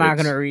like... Yeah, I'm not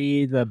it's- going to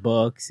read the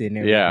books and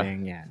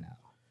everything. Yeah, no.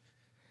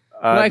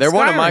 Like they're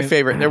one of my Skyrim.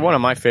 favorite. They're one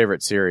of my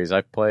favorite series.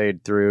 I've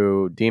played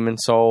through Demon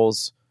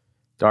Souls,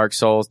 Dark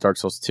Souls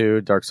 2,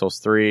 Dark Souls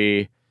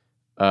 3,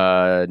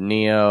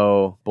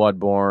 Neo,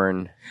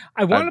 Bloodborne.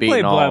 I want I've to play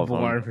beaten all of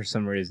Bloodborne for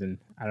some reason.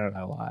 I don't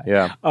know why.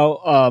 Yeah,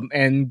 Oh,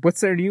 and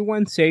what's their new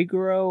one?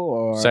 Sekiro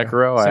or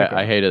Sekiro.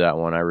 I hated that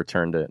one. I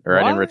returned it, or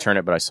I didn't What? return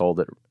it, but I sold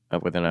it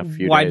within a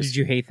few Why days. did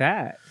you hate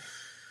that?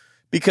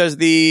 Because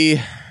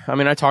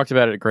I talked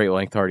about it at great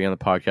length already on the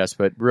podcast,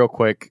 but real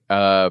quick.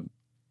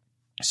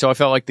 So I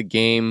felt like the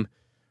game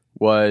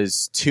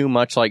was too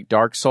much like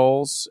Dark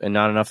Souls and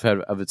not enough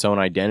of its own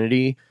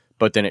identity,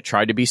 but then it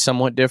tried to be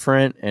somewhat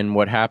different. And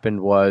what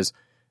happened was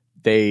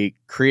they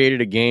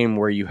created a game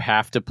where you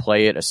have to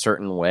play it a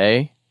certain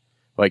way.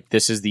 Like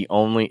this is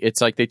it's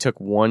like they took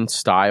one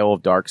style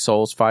of Dark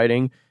Souls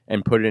fighting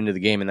and put it into the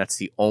game, and that's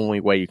the only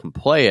way you can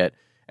play it.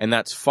 And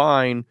that's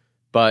fine,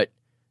 but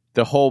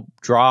the whole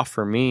draw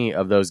for me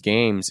of those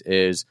games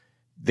is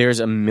there's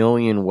a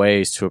million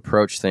ways to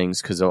approach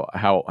things because of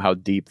how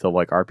deep the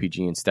like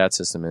RPG and stat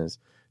system is,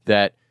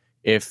 that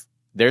if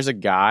there's a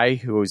guy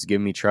who was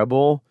giving me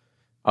trouble,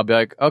 I'll be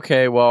like,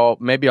 okay, well,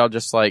 maybe I'll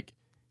just like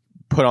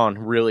put on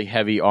really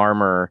heavy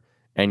armor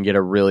and get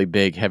a really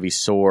big heavy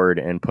sword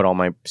and put all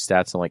my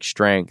stats in like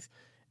strength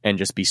and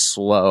just be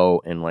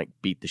slow and like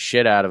beat the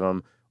shit out of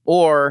him.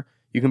 Or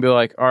you can be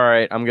like, all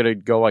right, I'm going to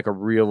go like a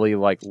really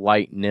like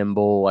light,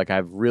 nimble, like I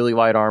have really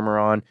light armor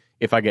on.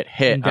 If I get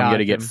hit, I'm going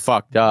to get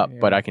fucked up,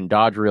 but I can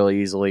dodge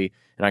really easily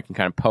and I can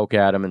kind of poke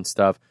at him and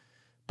stuff.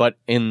 But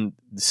in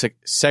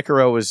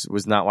Sekiro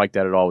was not like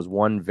that at all. It was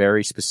one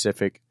very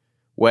specific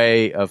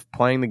way of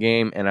playing the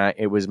game, and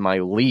it was my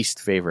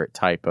least favorite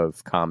type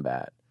of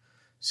combat.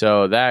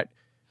 So that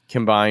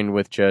combined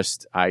with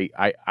just I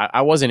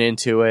wasn't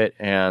into it,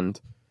 and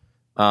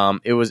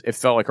it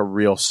felt like a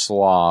real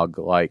slog.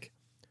 Like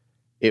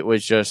it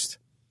was just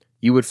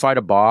you would fight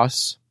a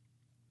boss.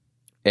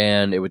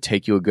 And it would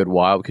take you a good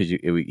while because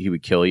he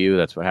would kill you.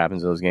 That's what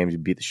happens in those games. You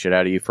beat the shit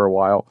out of you for a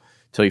while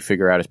until you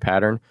figure out his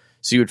pattern.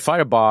 So you would fight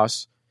a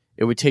boss.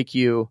 it would take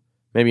you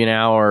maybe an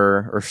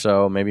hour or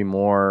so, maybe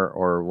more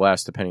or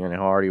less, depending on how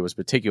hard he was,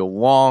 but take you a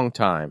long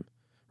time,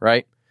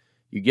 right?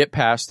 You get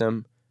past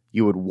him,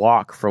 you would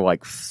walk for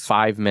like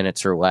 5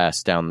 minutes or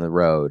less down the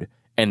road,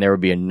 and there would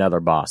be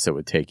another boss that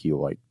would take you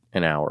like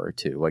an hour or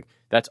two. Like,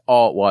 that's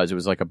all it was. It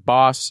was like a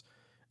boss,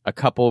 a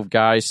couple of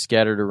guys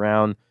scattered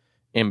around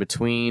in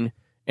between,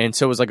 and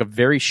so it was like a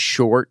very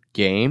short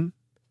game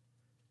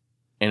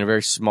and a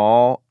very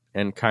small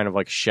and kind of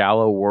like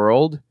shallow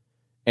world,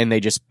 and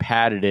they just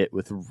padded it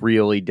with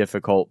really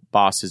difficult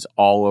bosses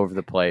all over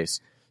the place.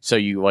 So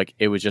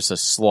it was just a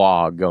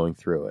slog going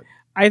through it.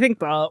 I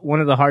think one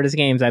of the hardest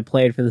games I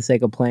played for the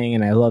sake of playing,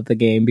 and I love the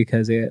game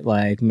because it,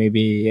 like,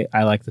 maybe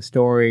I like the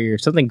story or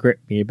something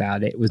gripped me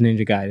about it, was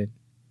Ninja Gaiden.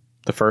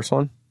 The first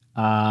one?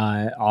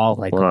 All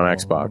like one on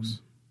Xbox.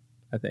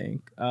 I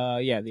think.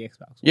 Yeah, the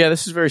Xbox. Yeah,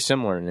 this is very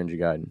similar to Ninja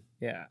Gaiden.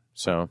 Yeah.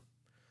 So,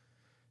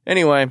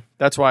 anyway,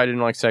 that's why I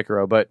didn't like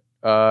Sekiro. But,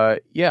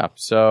 yeah,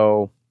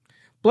 so...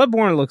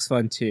 Bloodborne looks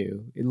fun,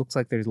 too. It looks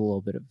like there's a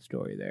little bit of a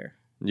story there.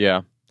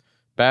 Yeah.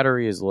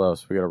 Battery is low,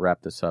 so we got to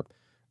wrap this up.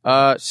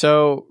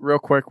 So, real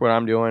quick, what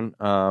I'm doing,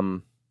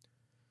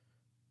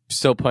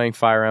 still playing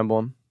Fire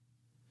Emblem.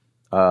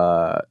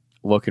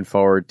 Looking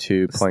forward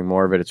to playing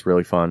more of it. It's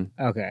really fun.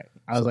 Okay.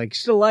 I was like,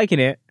 still liking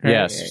it. Right?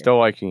 Yes, still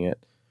liking it.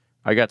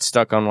 I got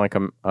stuck on like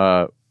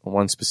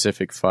one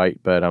specific fight,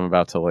 but I'm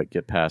about to like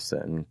get past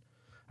it, and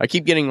I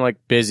keep getting like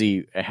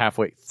busy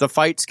halfway. The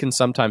fights can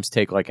sometimes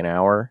take like an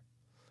hour,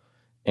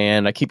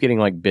 and I keep getting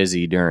like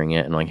busy during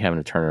it and like having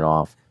to turn it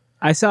off.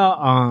 I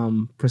saw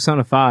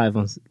Persona 5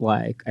 on,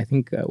 like, I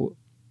think no,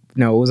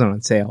 it wasn't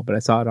on sale, but I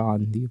saw it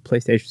on the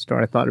PlayStation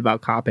Store. I thought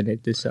about copping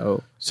it just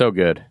so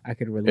good. I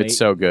could relate. It's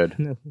so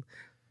good.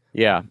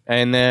 Yeah,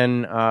 and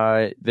then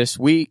this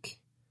week,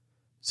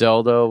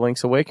 Zelda: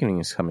 Link's Awakening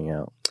is coming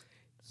out.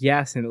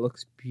 Yes, and it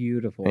looks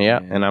beautiful. Yeah,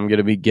 man. and I'm going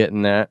to be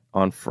getting that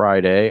on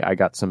Friday. I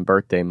got some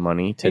birthday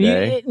money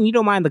today. And you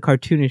don't mind the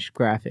cartoonish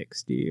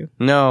graphics, do you?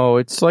 No,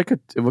 it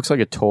looks like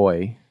a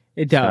toy.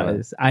 It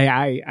does.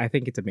 I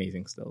think it's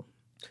amazing still.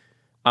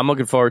 I'm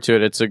looking forward to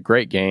it. It's a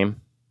great game.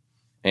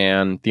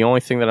 And the only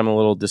thing that I'm a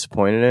little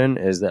disappointed in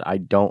is that I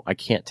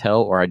can't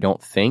tell, or I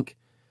don't think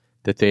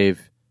that they've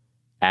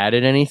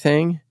added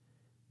anything.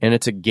 And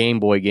it's a Game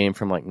Boy game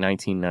from like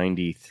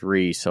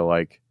 1993. So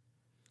like,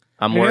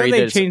 I'm worried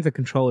they changed the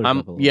controllers.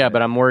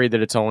 But I'm worried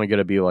that it's only going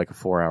to be like a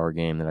 4-hour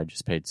game that I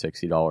just paid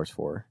 $60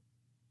 for.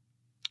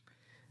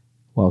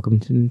 Welcome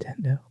to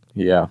Nintendo.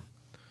 Yeah.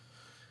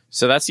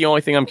 So that's the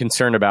only thing I'm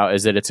concerned about,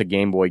 is that it's a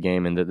Game Boy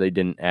game and that they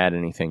didn't add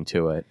anything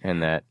to it,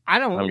 and that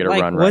I'm going to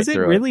run right through it.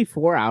 Was it really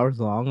 4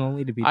 hours long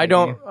only to be?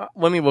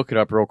 Let me look it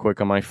up real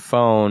quick on my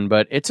phone,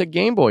 but it's a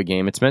Game Boy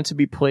game. It's meant to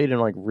be played in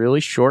like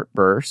really short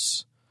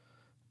bursts.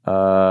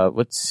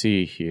 Let's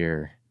see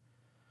here.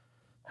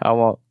 How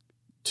long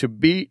to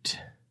beat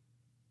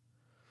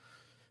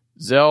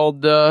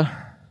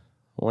Zelda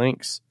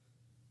Link's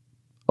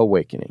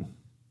Awakening?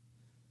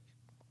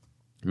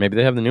 Maybe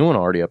they have the new one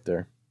already up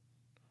there.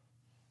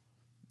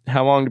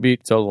 How long to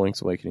beat Zelda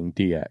Link's Awakening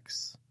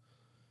DX?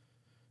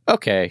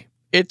 Okay,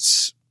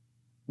 it's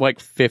like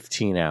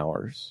 15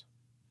 hours.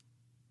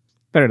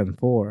 Better than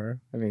 4.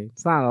 I mean,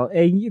 it's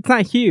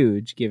not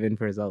huge given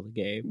for a Zelda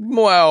game.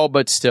 Well,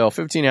 but still,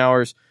 15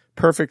 hours,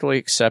 perfectly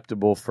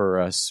acceptable for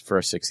us for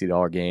a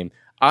 $60 game.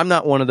 I'm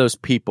not one of those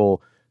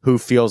people who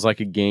feels like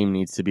a game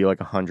needs to be like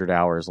 100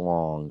 hours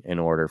long in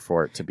order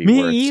for it to be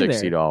worth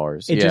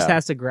 $60. It just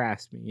has to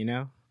grasp me, you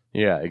know?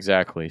 Yeah,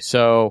 exactly.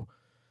 So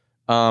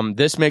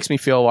this makes me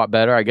feel a lot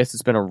better. I guess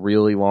it's been a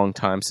really long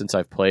time since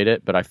I've played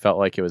it, but I felt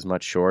like it was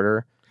much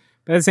shorter.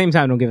 But at the same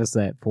time, don't give us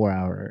that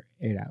 4-hour,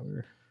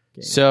 8-hour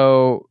game.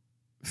 So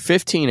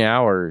 15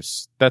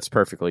 hours, that's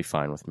perfectly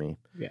fine with me.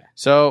 Yeah.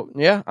 So,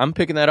 yeah, I'm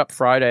picking that up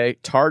Friday.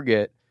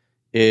 Target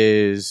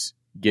is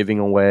giving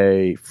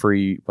away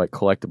free like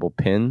collectible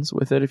pins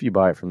with it if you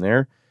buy it from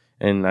there.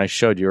 And I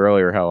showed you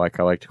earlier how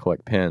I like to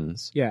collect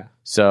pins. Yeah.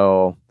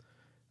 So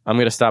I'm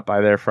going to stop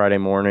by there Friday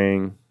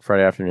morning,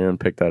 Friday afternoon,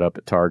 pick that up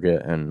at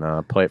Target,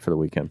 and play it for the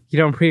weekend. You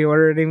don't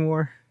pre-order it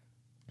anymore?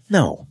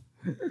 No.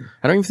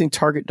 I don't even think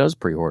Target does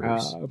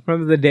pre-orders.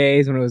 From the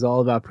days when it was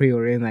all about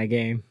pre-ordering that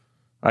game.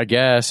 I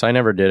guess. I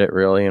never did it,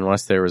 really,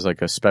 unless there was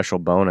like a special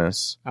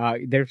bonus.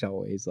 There's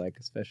always like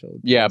a special...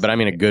 Yeah, but I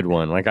mean a good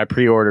one. Like I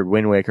pre-ordered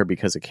Wind Waker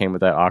because it came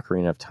with that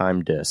Ocarina of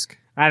Time disc.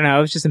 I don't know.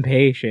 I was just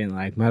impatient.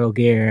 Like Metal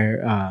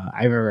Gear...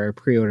 I remember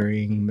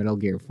pre-ordering Metal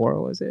Gear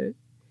 4, was it?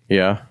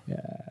 Yeah? Yeah.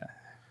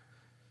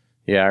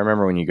 Yeah, I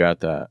remember when you got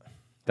that.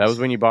 That was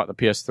when you bought the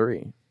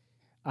PS3.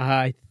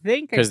 I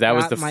think because that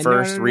was the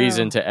first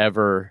reason to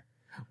ever...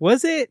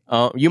 Was it?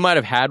 You might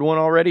have had one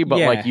already, but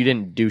yeah. like you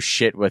didn't do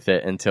shit with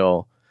it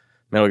until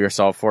Metal Gear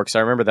Solid 4. Because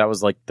I remember that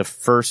was like the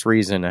first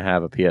reason to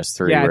have a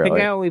PS3. Yeah, I really.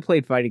 think I only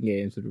played fighting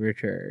games with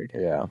Richard.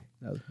 Yeah.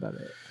 That was about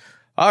it.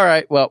 All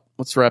right, well,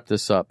 let's wrap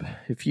this up.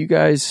 If you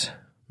guys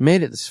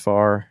made it this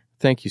far,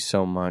 thank you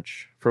so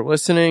much for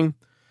listening.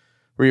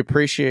 We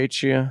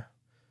appreciate you.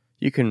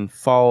 You can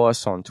follow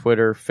us on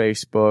Twitter,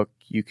 Facebook.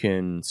 You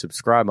can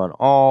subscribe on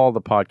all the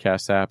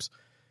podcast apps.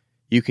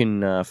 You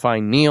can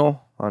find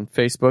Neil on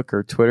Facebook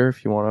or Twitter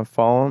if you want to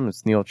follow him.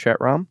 It's Neil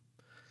Chetram.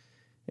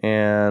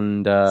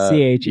 And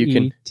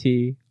CHETRAM.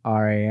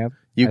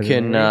 You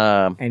can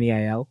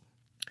NEIL.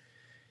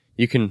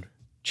 You can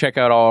check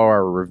out all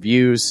our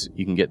reviews.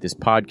 You can get this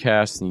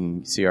podcast and you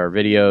can see our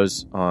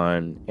videos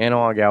on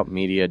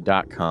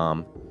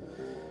analogoutmedia.com.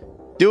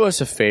 Do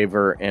us a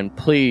favor and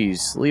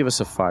please leave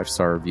us a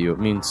 5-star review. It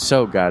means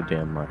so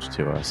goddamn much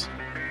to us.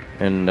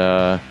 And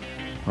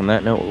on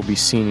that note, we'll be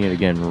seeing you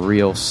again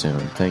real soon.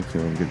 Thank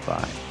you and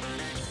goodbye.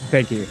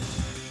 Thank you.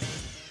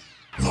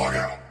 Log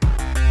out.